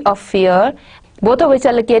Ministry of Fear, both of which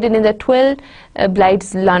are located in the 12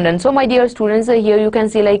 Blights, London. So my dear students, here you can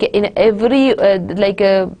see like in every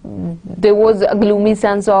there was a gloomy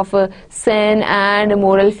sense of sin and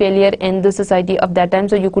moral failure in the society of that time.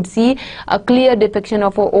 So you could see a clear depiction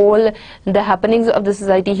of all the happenings of the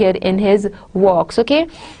society here in his works, okay.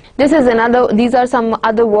 These are some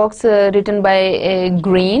other works written by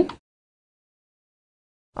Greene.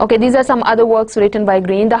 Okay, these are some other works written by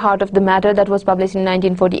Greene. The Heart of the Matter, that was published in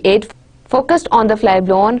 1948. Focused on the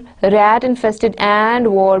fly-blown, rat-infested and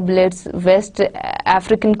war-blitzed West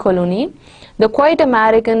African colony, The Quiet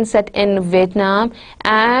American set in Vietnam,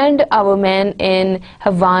 and Our Men in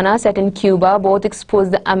Havana set in Cuba both expose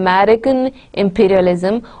the American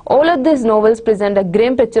imperialism. All of these novels present a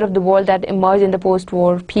grim picture of the world that emerged in the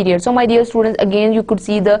post-war period. So my dear students, again you could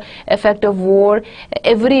see the effect of war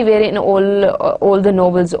everywhere in all the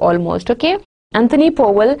novels almost, okay. Anthony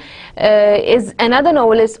Powell is another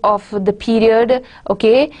novelist of the period,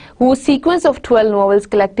 okay, whose sequence of 12 novels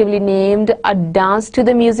collectively named A Dance to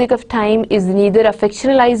the Music of Time is neither a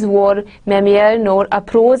fictionalized war memoir nor a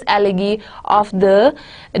prose elegy of the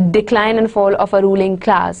decline and fall of a ruling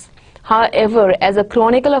class. However, as a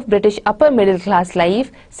chronicle of British upper middle class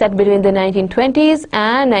life set between the 1920s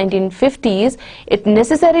and 1950s, it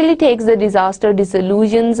necessarily takes the disaster,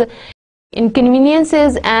 disillusions,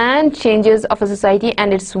 inconveniences and changes of a society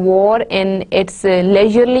and its war in its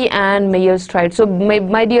leisurely and measured stride. So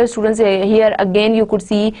my dear students, here again you could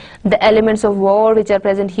see the elements of war which are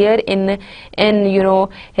present here in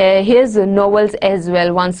his novels as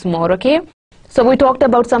well once more, okay. So we talked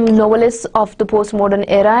about some novelists of the postmodern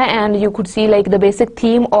era, and you could see like the basic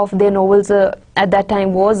theme of their novels at that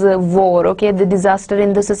time was war, okay, the disaster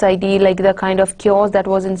in the society, like the kind of chaos that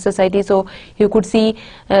was in society. So you could see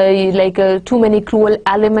too many cruel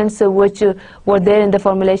elements which were there in the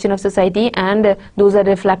formulation of society, and those are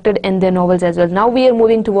reflected in their novels as well. Now we are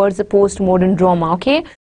moving towards the postmodern drama, okay.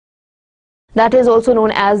 That is also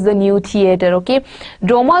known as the new theatre, okay.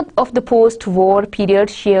 Drama of the post-war period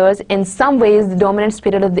shares in some ways the dominant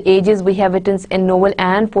spirit of the ages we have witnessed in novel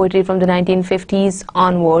and poetry from the 1950s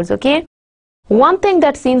onwards, okay. One thing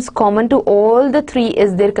that seems common to all the three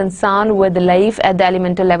is their concern with life at the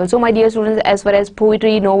elemental level. So my dear students, as far as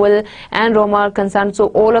poetry, novel and drama are concerned, so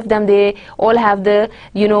all of them, they all have the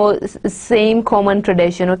same common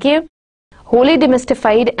tradition, okay. Wholly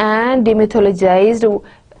demystified and demythologized,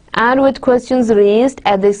 and with questions raised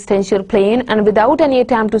at the existential plane, and without any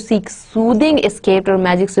attempt to seek soothing escape or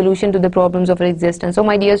magic solution to the problems of existence. So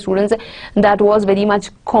my dear students, that was very much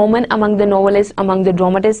common among the novelists, among the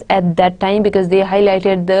dramatists at that time, because they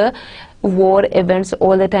highlighted the war events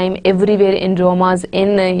all the time, everywhere, in dramas,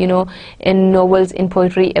 in in novels, in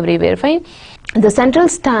poetry, everywhere, fine. The central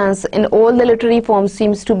stance in all the literary forms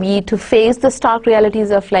seems to be to face the stark realities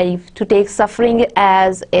of life, to take suffering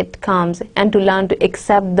as it comes, and to learn to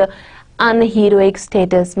accept the unheroic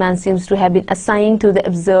status man seems to have been assigned to the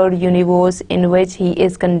absurd universe in which he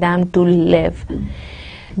is condemned to live.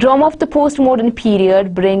 Drama of the postmodern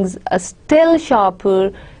period brings a still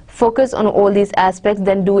sharper focus on all these aspects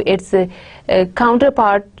than do its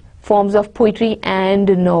counterpart forms of poetry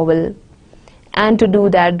and novel. And to do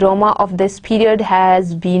that, drama of this period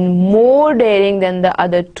has been more daring than the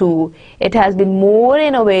other two. It has been more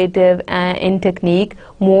innovative in technique,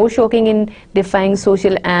 more shocking in defying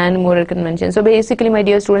social and moral conventions. So basically, my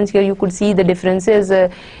dear students, here you could see the differences,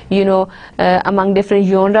 among different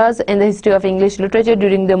genres in the history of English literature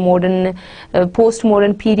during the modern,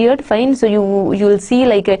 postmodern period. Fine. So you will see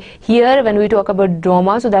here when we talk about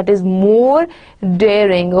drama, so that is more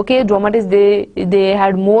daring. Okay, dramatists they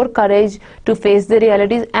had more courage to face the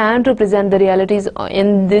realities and to present the realities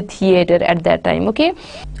in the theater at that time. Okay,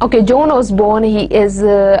 John Osborne, he is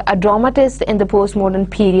a dramatist in the postmodern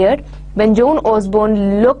period. When John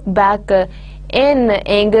Osborne looked back in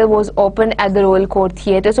Anger was opened at the Royal Court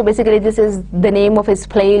Theatre. So basically this is the name of his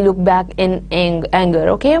play, Look Back in Anger.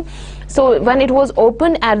 Okay, so when it was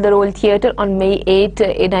opened at the Royal Theatre on May 8,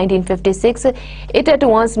 1956, it at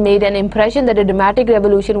once made an impression that a dramatic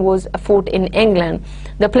revolution was afoot in England.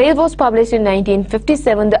 The play was published in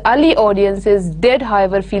 1957. The early audiences did,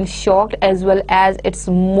 however, feel shocked, as well as its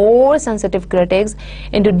more sensitive critics,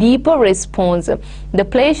 into deeper response. The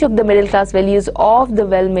play shook the middle-class values of the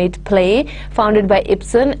well-made play founded by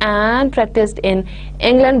Ibsen and practiced in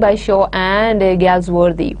England by Shaw and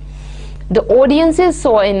Galsworthy. The audiences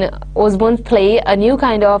saw in Osborne's play a new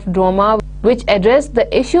kind of drama which addressed the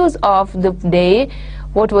issues of the day.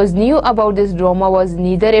 What was new about this drama was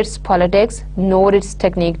neither its politics nor its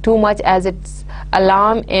technique, too much as its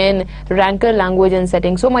alarm in rancor, language and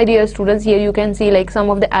setting. So my dear students, here you can see some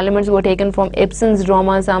of the elements were taken from Ibsen's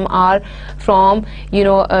drama, some are from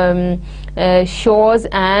Shaw's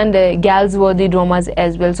and Galsworthy dramas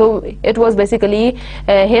as well. So it was basically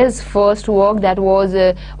his first work that was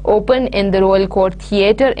opened in the Royal Court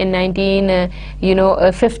Theatre in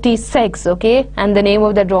 1956. Okay, and the name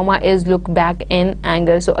of the drama is Look Back in Anger.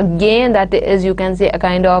 So again, that is, you can say, a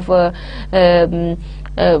kind of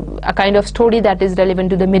story that is relevant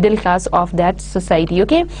to the middle class of that society.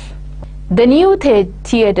 Okay, the new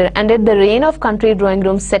theatre ended the reign of country drawing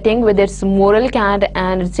room setting with its moral cant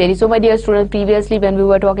and its theory. So my dear students, previously when we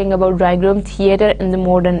were talking about drawing room theatre in the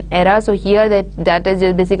modern era, so here that is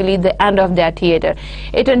just basically the end of that theatre.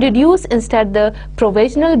 It introduced instead the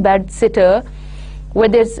provisional bed sitter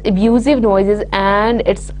with its abusive noises and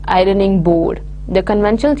its ironing board. The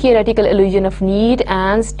conventional theoretical illusion of neat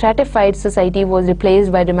and stratified society was replaced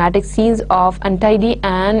by dramatic scenes of untidy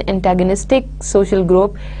and antagonistic social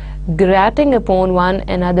group grating upon one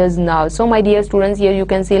another's nerves. So my dear students, here you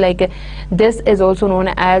can see this is also known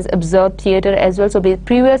as absurd theatre as well. So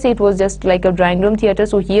previously it was just like a drawing room theatre.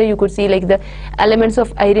 So here you could see the elements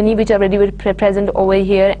of irony which are very present over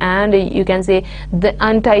here, and you can say the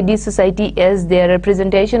untidy society is their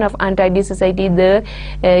representation of untidy society, the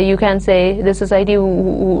you can say the society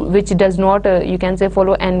which does not you can say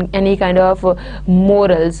follow any kind of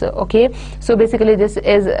morals. Okay, so basically this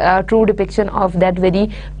is a true depiction of that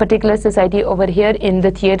very particular society over here in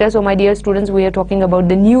the theatre. So my dear students, we are talking about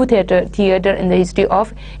the new theatre in the history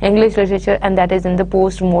of English literature, and that is in the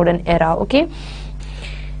post-modern era. Okay,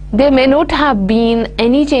 there may not have been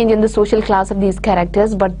any change in the social class of these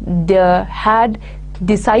characters, but there had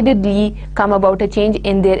decidedly come about a change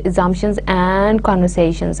in their assumptions and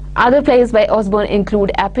conversations. Other plays by Osborne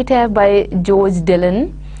include Epitaph by George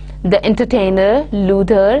Dillon, The Entertainer,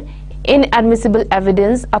 Luther, Inadmissible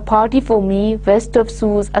Evidence, A Party for Me, West of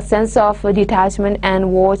Suez, A Sense of Detachment,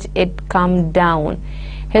 and Watch It Come Down.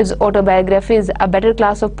 His autobiography is A Better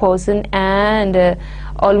Class of Person and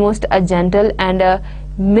Almost a Gentle, and a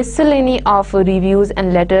miscellany of reviews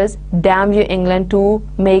and letters, Damn You England, to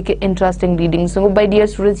make interesting reading. So my dear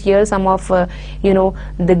students, here some of the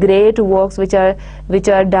great works which are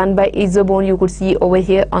done by Osborne you could see over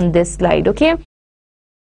here on this slide. Okay,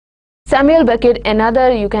 Samuel Beckett,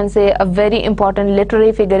 another you can say a very important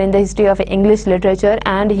literary figure in the history of English literature,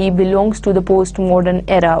 and he belongs to the postmodern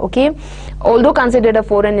era. Okay, although considered a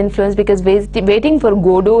foreign influence because Waiting for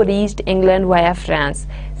Godot reached England via France,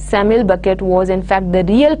 Samuel Beckett was in fact the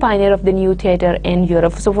real pioneer of the new theatre in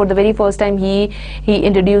Europe. So for the very first time he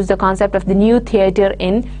introduced the concept of the new theatre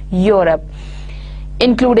in Europe,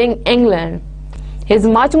 including England. His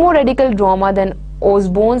much more radical drama than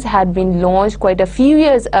Osborne's had been launched quite a few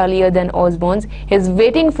years earlier than Osborne's. His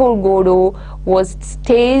Waiting for Godot was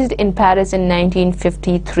staged in Paris in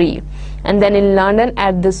 1953 and then in London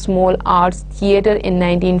at the Small Arts Theatre in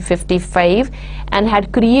 1955, and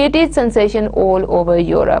had created sensation all over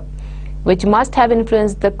Europe, which must have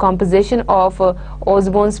influenced the composition of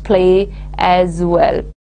Osborne's play as well.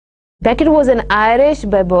 Beckett was an Irish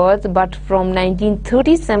by birth, but from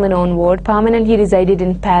 1937 onward permanently resided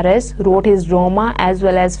in Paris, wrote his drama as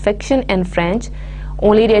well as fiction in French,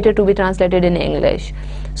 only later to be translated in English.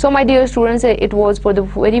 So my dear students, it was for the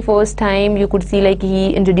very first time you could see like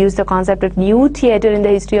he introduced the concept of new theatre in the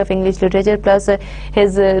history of English literature, plus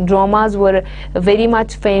his dramas were very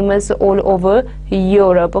much famous all over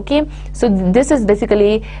Europe. Okay, so this is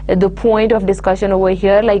basically the point of discussion over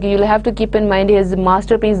here. Like you'll have to keep in mind his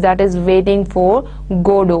masterpiece, that is Waiting for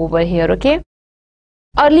Godot over here. Okay.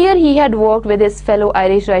 Earlier, he had worked with his fellow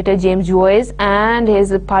Irish writer James Joyce and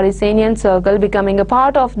his Parisian circle, becoming a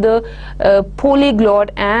part of the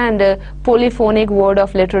polyglot and polyphonic world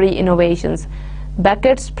of literary innovations.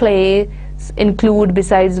 Beckett's plays include,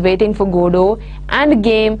 besides Waiting for Godot,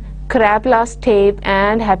 Endgame, Crapless Tape,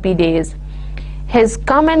 and Happy Days. His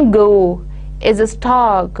Come and Go is a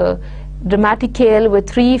stark dramatic tale with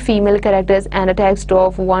 3 female characters and a text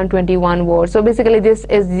of 121 words. So basically this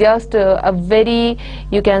is just a very,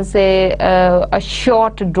 you can say, a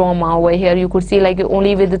short drama over here. You could see like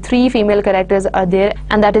only with the 3 female characters are there,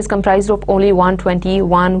 and that is comprised of only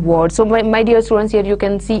 121 words. So my dear students, here you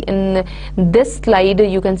can see in this slide,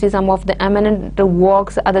 you can see some of the eminent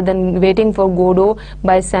works other than Waiting for Godot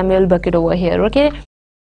by Samuel Beckett over here. Okay,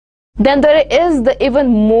 then there is the even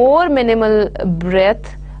more minimal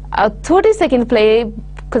breadth, a 30-second play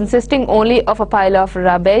consisting only of a pile of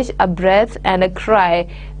rubbish, a breath, and a cry.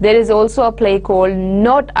 There is also a play called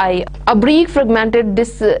Not I, a brief fragmented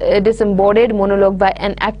disembodied monologue by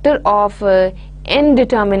an actor of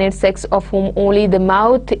indeterminate sex, of whom only the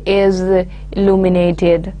mouth is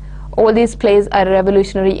illuminated. All these plays are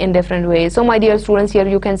revolutionary in different ways. So my dear students, here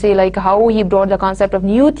you can see like how he brought the concept of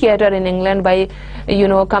new theatre in England by, you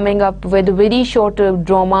know, coming up with very short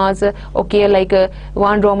dramas. Okay, like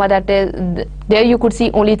one drama that is there you could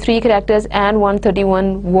see only 3 characters and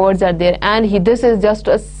 131 words are there, and this is just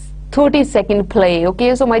a 30-second play.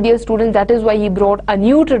 Okay, so my dear students, that is why he brought a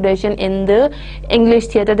new tradition in the English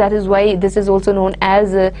theatre. That is why this is also known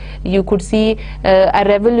as you could see a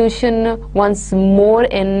revolution once more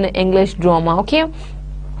in English drama. Okay,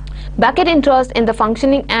 Beckett's interest in the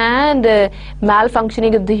functioning and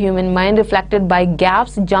malfunctioning of the human mind, reflected by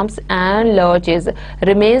gaps, jumps, and lurches,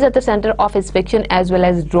 remains at the center of his fiction as well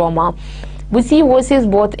as drama. We see voices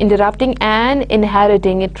both interrupting and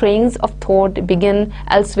inheriting trains of thought begin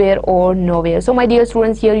elsewhere or nowhere. So my dear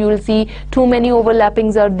students, here you will see too many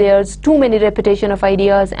overlappings are there, too many repetition of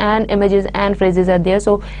ideas and images and phrases are there.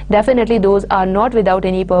 So definitely those are not without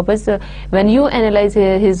any purpose. When you analyze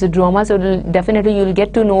his drama, so definitely you'll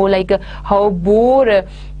get to know like how bored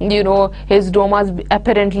you know his dramas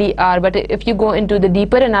apparently are. But if you go into the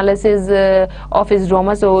deeper analysis of his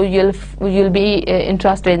drama, so you'll be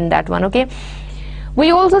interested in that one. Okay, we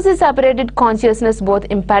also see separated consciousness both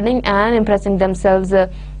impeding and impressing themselves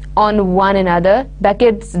on one another.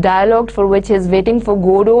 Beckett's dialogue, for which his Waiting for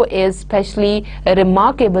Godot is especially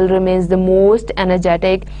remarkable, remains the most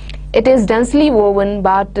energetic. It is densely woven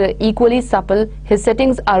but equally supple. His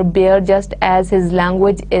settings are bare just as his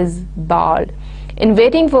language is bald. In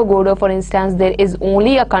Waiting for Godot, for instance, there is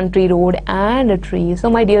only a country road and a tree. So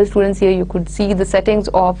my dear students, here you could see the settings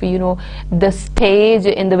of, you know, the stage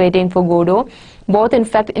in the Waiting for Godot, both in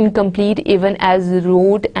fact incomplete even as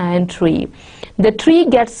road and tree. The tree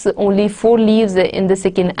gets only 4 leaves in the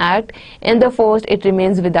second act. In the first, it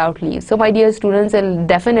remains without leaves. So my dear students,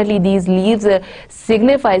 definitely these leaves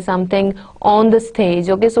signify something on the stage.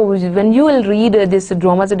 Okay, so when you will read this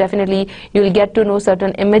drama, so definitely you will get to know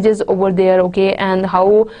certain images over there. Okay, and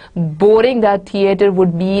how boring that theater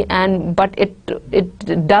would be, but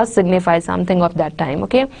it does signify something of that time.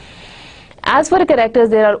 Okay. As for characters,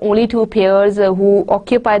 there are only 2 pairs who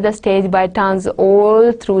occupy the stage by turns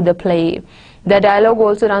all through the play. The dialogue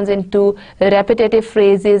also runs into repetitive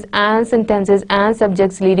phrases and sentences and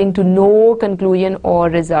subjects, leading to no conclusion or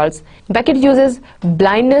results. Beckett uses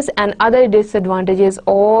blindness and other disadvantages,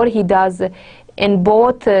 or he does, in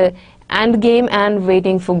both Endgame and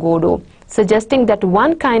Waiting for Godot, suggesting that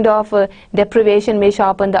one kind of deprivation may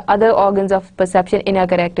sharpen the other organs of perception in a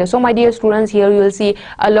character. So my dear students, here you will see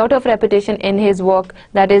a lot of repetition in his work,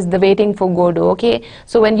 that is the Waiting for Godot. Okay,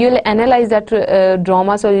 so when you will analyze that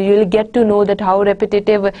drama, so you will get to know that how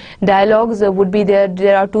repetitive dialogues would be there.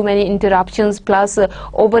 There are too many interruptions, plus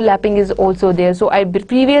overlapping is also there. So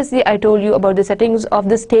previously I told you about the settings of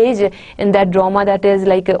the stage in that drama, that is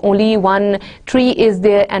like only one tree is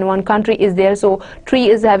there and one country is there. So tree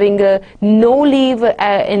is having no leaf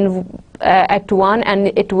in act 1, and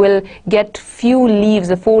it will get few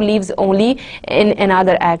leaves, 4 leaves only in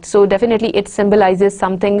another act. So definitely it symbolizes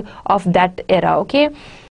something of that era. Okay.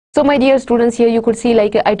 So my dear students, here you could see,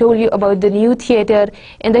 like I told you about the new theater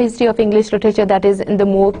in the history of English literature, that is in the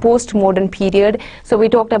more post-modern period. So we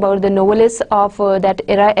talked about the novelists of that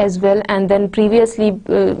era as well, and then previously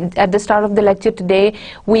at the start of the lecture today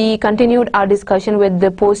we continued our discussion with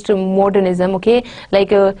the post-modernism, okay,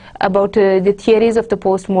 like about the theories of the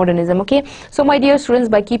post-modernism, okay. So my dear students,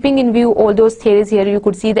 by keeping in view all those theories here, you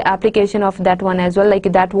could see the application of that one as well.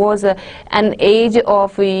 Like that was an age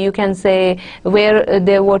of, you can say, where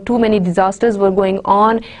there were too many disasters were going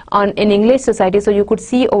on in English society. So you could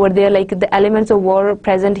see over there like the elements of war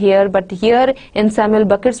present here, but here in Samuel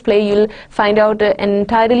Beckett's play you'll find out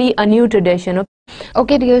entirely a new tradition.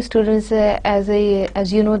 Okay, dear students,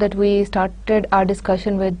 as you know that we started our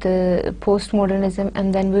discussion with postmodernism,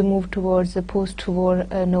 and then we moved towards the post-war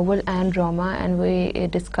novel and drama, and we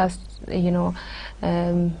discussed, you know,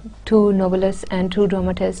 two novelists and two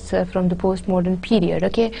dramatists from the postmodern period,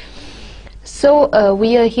 okay. So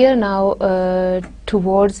we are here now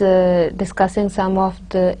towards discussing some of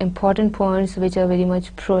the important points which are very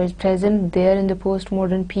much present there in the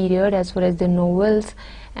postmodern period as far as the novels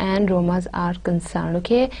and dramas are concerned,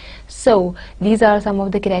 okay. So these are some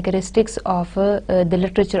of the characteristics of the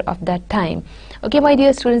literature of that time. Okay, my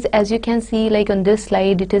dear students, as you can see, like on this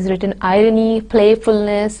slide, it is written irony,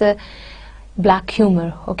 playfulness, black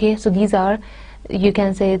humor, okay. So these are, you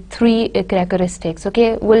can say, three characteristics,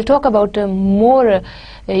 okay. We'll talk about more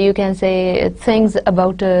you can say things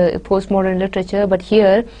about postmodern literature, but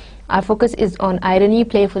here our focus is on irony,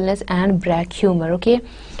 playfulness and black humor, okay.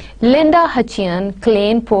 Linda Hutcheon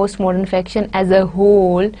claimed postmodern fiction as a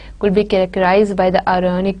whole could be characterized by the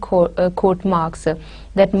ironic quote marks,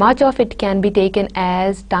 that much of it can be taken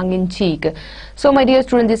as tongue-in-cheek. So my dear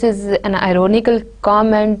student, this is an ironical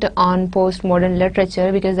comment on postmodern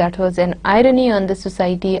literature, because that was an irony on the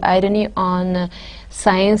society, irony on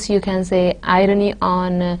science, you can say, irony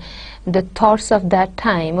on the thoughts of that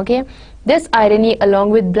time, okay. This irony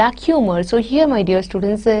along with black humor. So here, my dear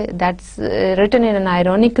students, that's written in an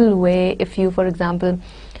ironical way. If you, for example,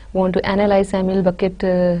 want to analyze Samuel Beckett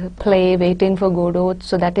play Waiting for Godot,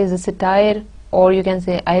 so that is a satire, or you can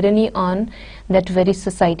say irony on that very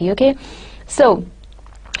society, okay. So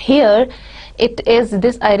here it is,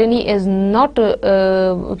 this irony is not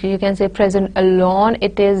you can say present alone,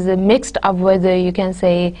 it is mixed up with you can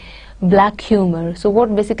say black humor. So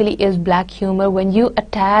what basically is black humor? When you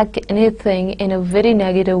attack anything in a very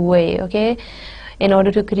negative way, okay, in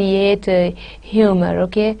order to create humor,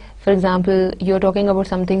 okay. For example, you're talking about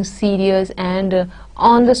something serious, and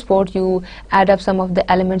on the spot you add up some of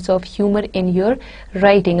the elements of humor in your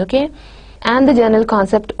writing, okay. And the general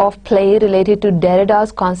concept of play related to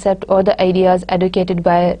Derrida's concept or the ideas advocated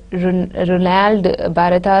by Ronald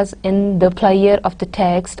Barthes in The Player of the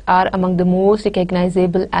Text are among the most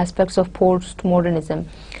recognizable aspects of postmodernism.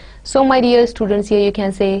 So my dear students, here you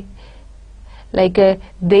can say, like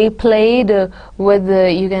they played with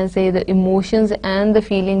you can say the emotions and the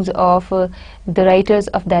feelings of the writers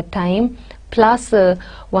of that time. Plus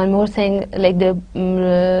one more thing, like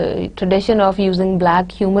the tradition of using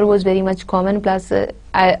black humor was very much common, plus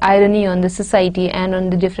irony on the society and on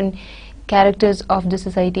the different characters of the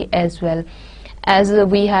society as well. As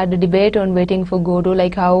we had a debate on Waiting for Godot,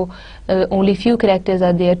 like how only few characters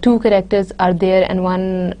are there, two characters are there, and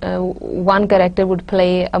one character would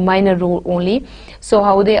play a minor role only. So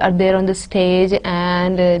how they are there on the stage,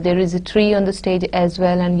 and there is a tree on the stage as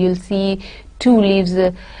well, and you'll see two leaves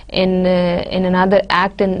in another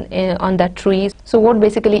act on that tree. So what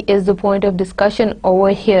basically is the point of discussion over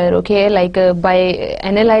here, okay, like by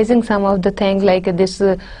analyzing some of the things, like this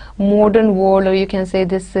modern world, or you can say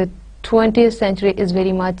this 20th century is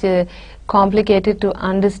very much complicated to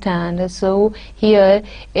understand. So here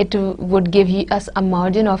it would give us a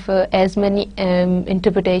margin of as many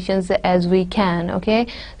interpretations as we can, okay.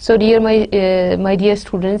 So dear my dear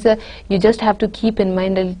students, you just have to keep in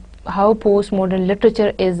mind how postmodern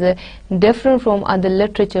literature is different from other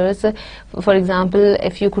literatures. For example,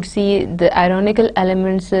 if you could see the ironical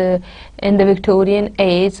elements in the Victorian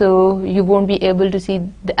age, so you won't be able to see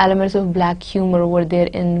the elements of black humor over there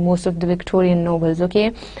in most of the Victorian novels,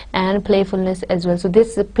 okay, and playfulness as well. So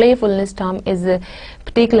this playfulness term is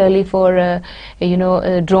particularly for you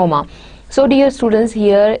know drama. So dear students,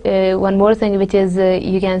 here one more thing, which is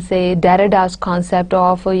you can say Derrida's concept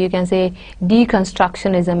of you can say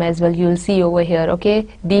deconstructionism as well, you will see over here, okay,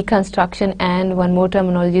 deconstruction, and one more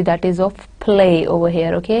terminology, that is of play over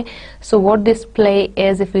here. Okay, so what this play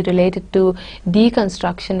is, if we relate it to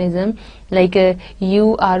deconstructionism, like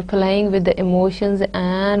you are playing with the emotions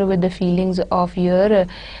and with the feelings of your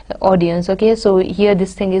audience. Okay, so here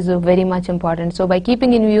this thing is very much important. So by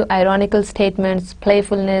keeping in view ironical statements,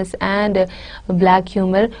 playfulness and black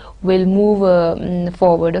humor will move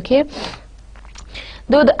forward. Okay,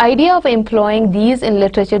 though the idea of employing these in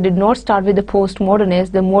literature did not start with the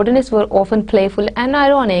postmodernists, the modernists were often playful and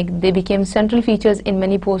ironic. They became central features in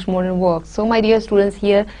many postmodern works. So my dear students,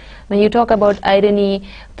 here when you talk about irony,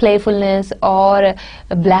 playfulness or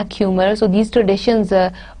black humor, so these traditions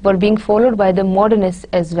were being followed by the modernists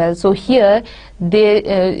as well. So here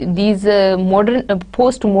these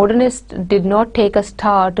postmodernists did not take a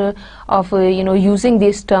start of using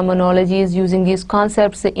these terminologies, using these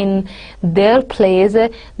concepts in their plays.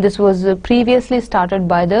 This was previously started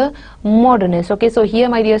by the modernists. Okay, so here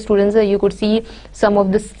my dear students, you could see some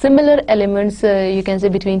of the similar elements you can say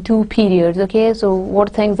between two periods. Okay, so what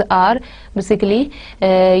things are basically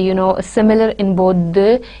similar in both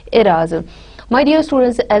the eras. My dear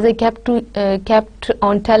students, as I kept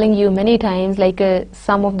on telling you many times, like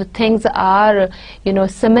some of the things are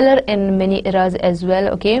similar in many eras as well.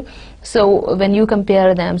 Okay, so when you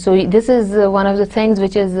compare them, so this is one of the things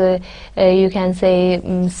which is you can say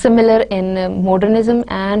similar in modernism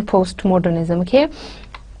and postmodernism. Okay,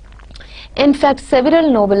 in fact, several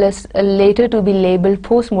novelists later to be labeled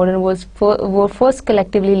postmodern were first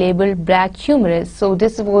collectively labeled black humorists. So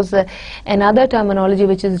this was another terminology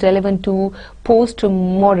which is relevant to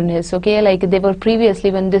postmodernists. Okay, like they were previously,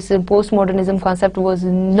 when this postmodernism concept was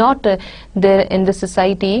not there in the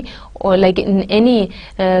society or like in any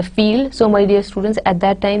field. So my dear students, at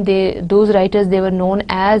that time those writers, they were known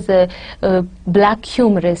as black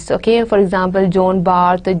humorists. Okay, for example, John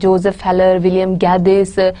Barth, Joseph Heller, William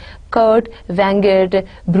Gaddis, Kurt Vonnegut,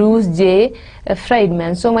 Bruce J.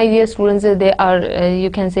 Friedman. So my dear students, there are you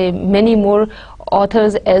can say many more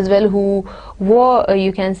authors as well who were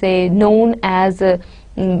you can say known as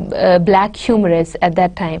black humorists at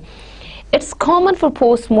that time. It's common for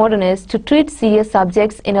postmodernists to treat serious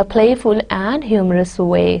subjects in a playful and humorous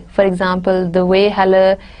way. For example, the way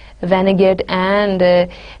Heller, Vonnegut and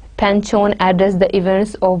Panchon addressed the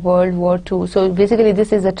events of World War II. So basically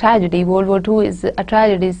this is a tragedy. World War II is a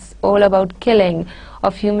tragedy. It's all about killing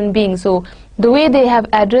of human beings. So the way they have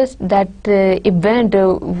addressed that event,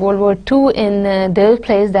 World War II, in their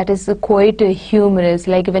place, that is quite humorous.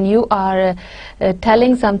 Like when you are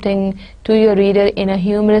telling something to your reader in a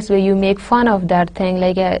humorous way, you make fun of that thing.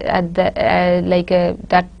 Like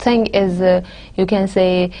that thing is you can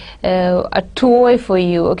say a toy for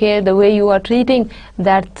you. Okay, the way you are treating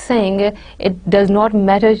that thing, it does not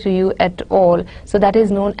matter to you at all. So that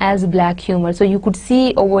is known as black humor. So you could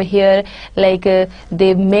see over here, like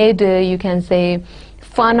they made you can say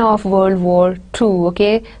fun of World War II.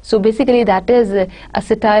 Okay, so basically that is a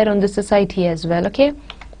satire on the society as well. Okay,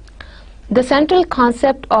 the central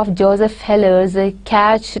concept of Joseph Heller's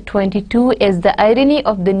catch-22 is the irony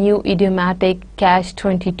of the new idiomatic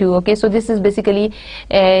catch-22. Okay, so this is basically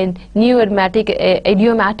a new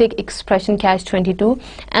idiomatic expression catch-22,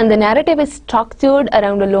 and the narrative is structured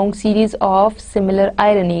around a long series of similar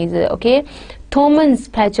ironies. Okay, Thoman's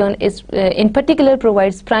pattern is in particular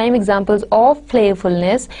provides prime examples of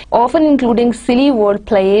playfulness, often including silly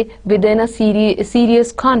wordplay within a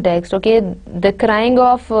serious context. Okay, the crying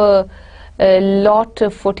of Lot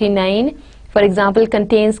 49, for example,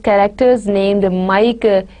 contains characters named Mike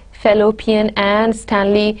Fallopian and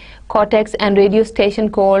Stanley Cortex and radio station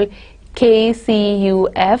called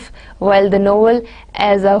KCUF, while the novel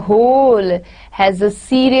as a whole has a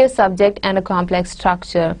serious subject and a complex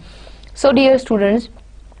structure. So dear students,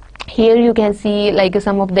 here you can see like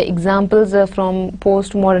some of the examples from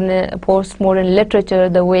postmodern literature,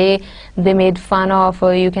 the way they made fun of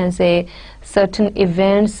you can say certain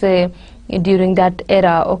events during that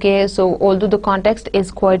era. Okay, so although the context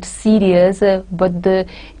is quite serious, but the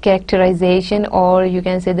characterization or you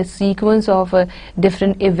can say the sequence of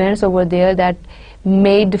different events over there that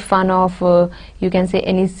made fun of you can say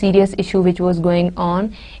any serious issue which was going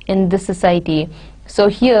on in the society. So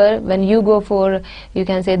here when you go for you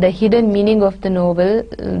can say the hidden meaning of the novel,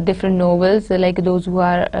 different novels like those who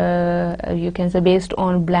are you can say based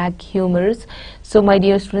on black humors, so my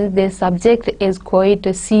dear students, their subject is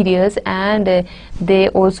quite serious and they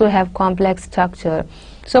also have complex structure.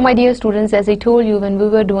 So my dear students, as I told you, when we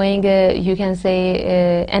were doing, you can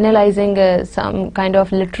say, analyzing some kind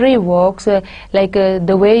of literary works,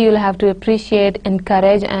 the way you'll have to appreciate,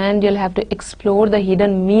 encourage, and you'll have to explore the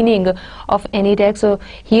hidden meaning of any text. So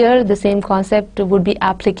here the same concept would be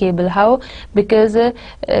applicable. How? Because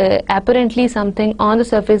apparently something on the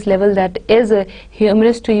surface level that is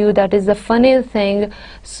humorous to you, that is the funny thing.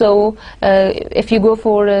 So if you go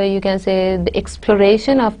for, you can say, the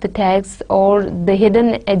exploration of the text or the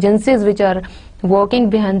hidden agencies which are working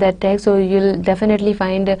behind that text, so you'll definitely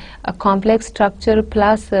find a complex structure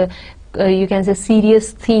plus you can say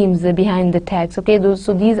serious themes behind the text. Okay,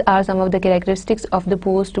 so these are some of the characteristics of the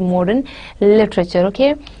postmodern literature.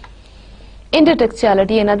 Okay,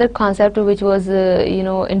 intertextuality, another concept which was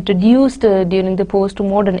introduced during the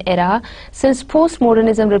postmodern era. Since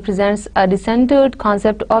postmodernism represents a decentered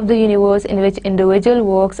concept of the universe in which individual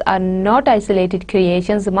works are not isolated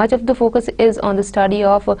creations, much of the focus is on the study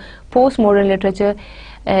of postmodern literature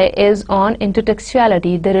is on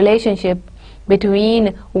intertextuality, the relationship between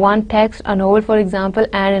one text, a novel for example,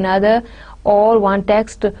 and another, or one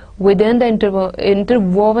text within the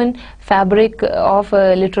interwoven fabric of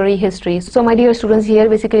literary history. So my dear students, here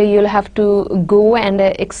basically you'll have to go and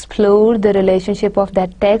explore the relationship of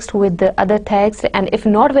that text with the other text, and if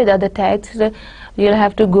not with other texts, you'll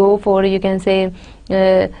have to go for, you can say,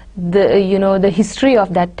 the history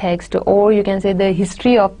of that text, or you can say the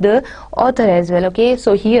history of the author as well. Okay,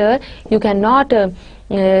 so here you cannot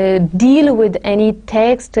deal with any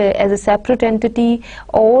text as a separate entity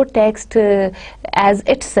or text as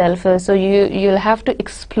itself. So you'll have to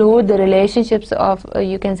explore the relationships of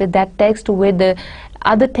you can say that text with the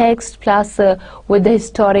other text plus with the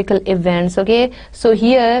historical events. Okay, so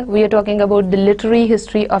here we are talking about the literary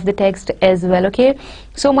history of the text as well. Okay,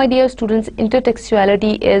 so my dear students,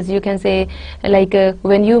 intertextuality is, you can say,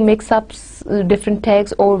 when you mix up different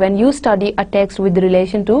texts, or when you study a text with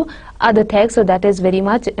relation to other texts, so that is very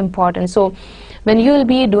much important. So when you will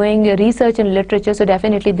be doing research in literature, so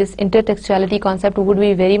definitely this intertextuality concept would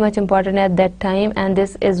be very much important at that time, and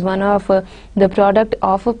this is one of the product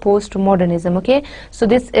of postmodernism. Okay, so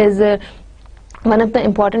this is one of the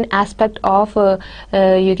important aspect of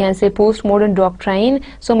you can say postmodern doctrine.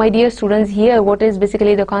 So my dear students, here what is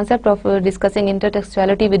basically the concept of discussing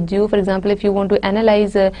intertextuality with you. For example, if you want to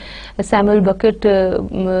analyze Samuel Beckett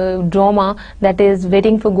drama, that is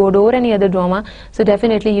Waiting for Godot, or any other drama, so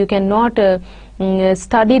definitely you cannot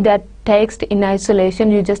study that text in isolation.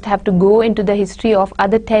 You just have to go into the history of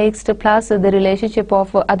other text plus the relationship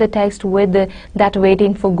of other text with that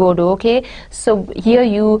Waiting for Godot. Okay, so here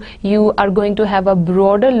you are going to have a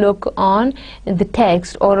broader look on the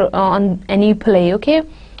text or on any play. Okay,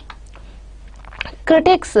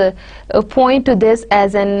 critics point to this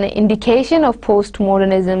as an indication of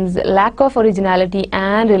postmodernism's lack of originality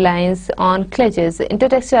and reliance on cliches.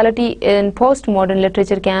 Intertextuality in postmodern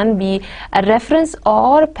literature can be a reference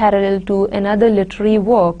or parallel to another literary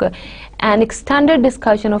work, an extended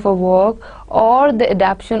discussion of a work, or the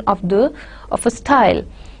adaptation of a style.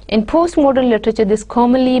 In postmodern literature, this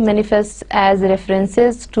commonly manifests as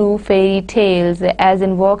references to fairy tales, as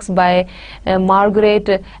in works by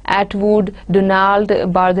Margaret Atwood, Donald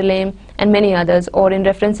Barthelme, and many others, or in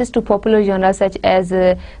references to popular genres such as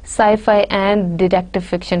sci-fi and detective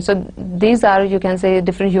fiction. So these are, you can say,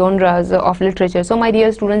 different genres of literature. So my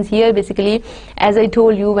dear students, here basically, as I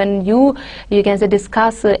told you, when you can say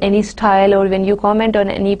discuss any style, or when you comment on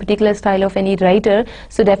any particular style of any writer,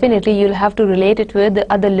 so definitely you'll have to relate it with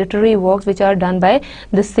the other literary works which are done by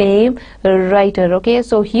the same writer. Okay,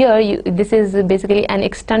 so here this is basically an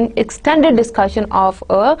extended discussion of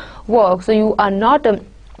a work. So you are not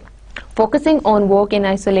focusing on work in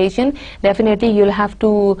isolation. Definitely you'll have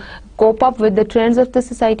to cope up with the trends of the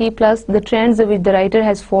society plus the trends which the writer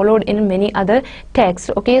has followed in many other texts.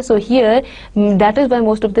 Okay, so here that is why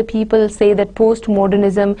most of the people say that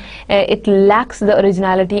postmodernism it lacks the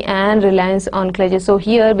originality and reliance on cliches. So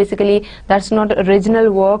here basically that's not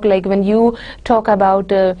original work. Like when you talk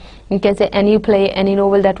about you can say any play, any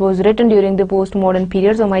novel that was written during the postmodern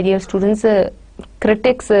period, so my dear students,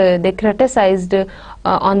 critics they criticized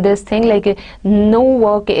on this thing, like no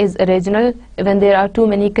work is original when there are too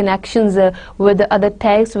many connections with the other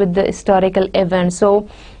texts, with the historical events. So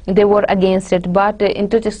they were against it, but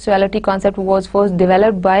intertextuality concept was first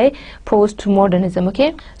developed by postmodernism.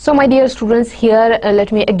 Okay, so my dear students, here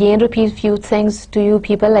let me again repeat few things to you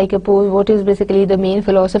people, like what is basically the main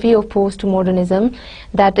philosophy of postmodernism.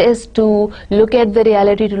 That is to look at the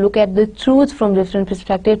reality, to look at the truth from different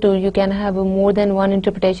perspectives, to you can have more than than one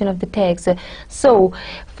interpretation of the text. So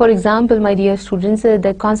for example, my dear students,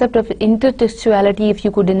 the concept of intertextuality, if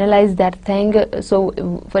you could analyze that thing, so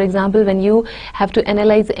for example, when you have to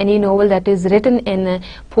analyze any novel that is written in a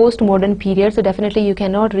post-modern period, so definitely you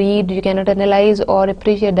cannot read, you cannot analyze or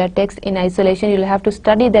appreciate that text in isolation. You'll have to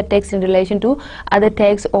study that text in relation to other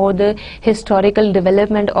texts or the historical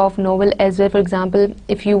development of novel as well. For example,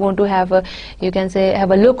 if you want to have a, you can say,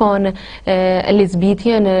 have a look on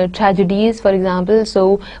Elizabethan tragedies, for example,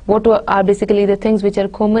 so what are basically the things which are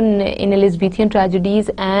common in Elizabethan tragedies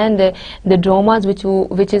and the dramas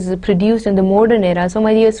which is produced in the modern era. So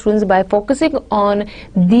my dear students, by focusing on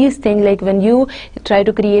these things, like when you try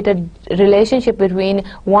to create a relationship between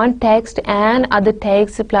one text and other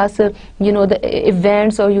texts, plus you know, the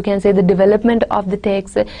events, or you can say the development of the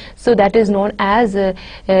text, so that is known as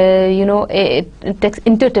you know,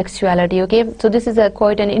 intertextuality. Okay, so this is a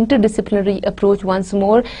quite an interdisciplinary approach. Once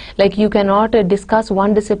more, like you cannot discuss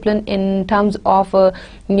one discipline in terms of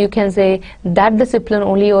you can say that discipline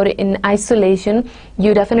only or in isolation.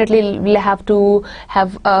 You definitely will have to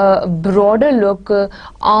have a broader look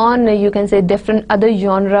on, you can say, different other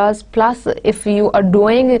genres, plus if you are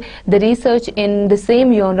doing the research in the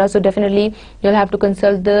same genre, so definitely you'll have to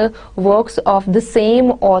consult the works of the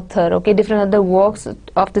same author, okay, different other works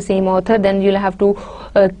of the same author. Then you'll have to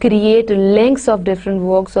create links of different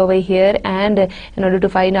works over here, and in order to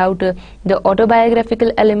find out the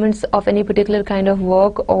autobiographical elements of any particular kind of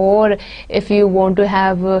work, or if you want to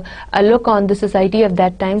have a look on the society of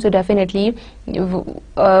that time, so definitely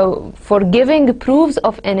for giving proofs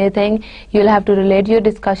of anything, you'll have to relate your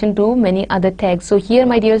discussion to many other texts. So here,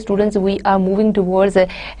 my dear students, we are moving towards a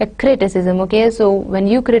criticism. Okay, so when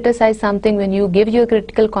you criticize something, when you give your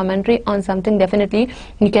critical commentary on something, definitely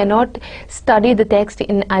you cannot study the text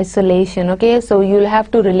in isolation. Okay, so you'll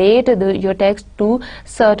have to relate your text to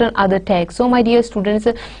certain other texts. So my dear students,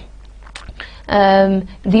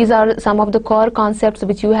 these are some of the core concepts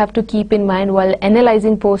which you have to keep in mind while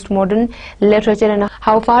analyzing postmodern literature and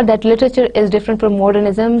how far that literature is different from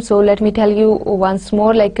modernism. So let me tell you once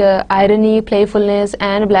more, like irony, playfulness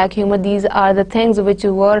and black humor, these are the things which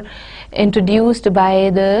were introduced by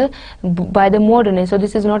the modernists. So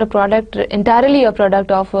this is not a product, entirely a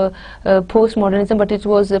product of postmodernism, but it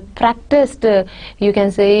was practiced, you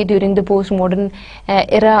can say, during the postmodern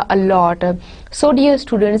era a lot. So dear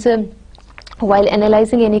students, while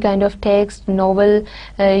analyzing any kind of text, novel,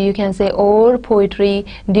 you can say, or poetry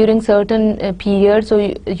during certain periods,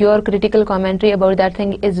 so your critical commentary about that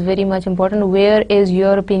thing is very much important. Where is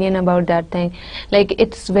your opinion about that thing? Like,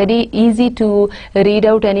 it's very easy to read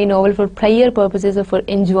out any novel for prayer purposes or for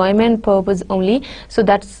enjoyment purpose only. So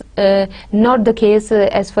that's not the case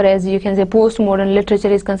as far as, you can say, postmodern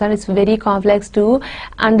literature is concerned. It's very complex to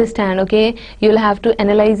understand. Okay, you'll have to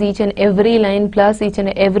analyze each and every line plus each and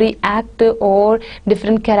every act or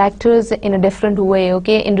different characters in a different way,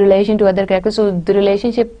 okay, in relation to other characters. So the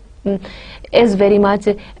relationship is very much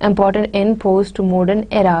important in post-modern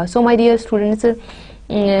era. So my dear students,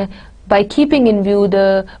 by keeping in view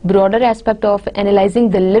the broader aspect of analyzing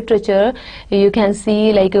the literature, you can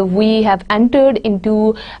see, like, we have entered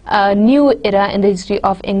into a new era in the history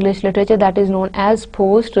of English literature that is known as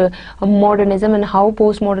post-modernism, and how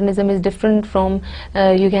post-modernism is different from,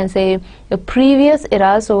 you can say, a previous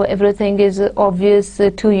era. So everything is obvious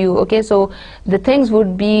to you. Okay, so the things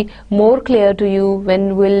would be more clear to you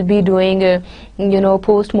when we'll be doing, you know,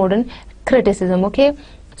 postmodern criticism. Okay.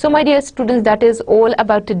 So my dear students, that is all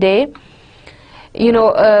about today. You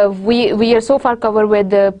know, we are so far covered with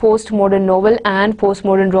the postmodern novel and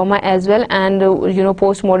postmodern drama as well, and you know,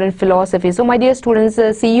 postmodern philosophy. So my dear students,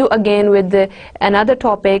 see you again with another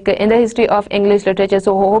topic in the history of English literature.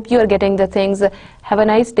 So hope you are getting the things. Have a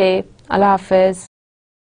nice day. Allah Hafiz.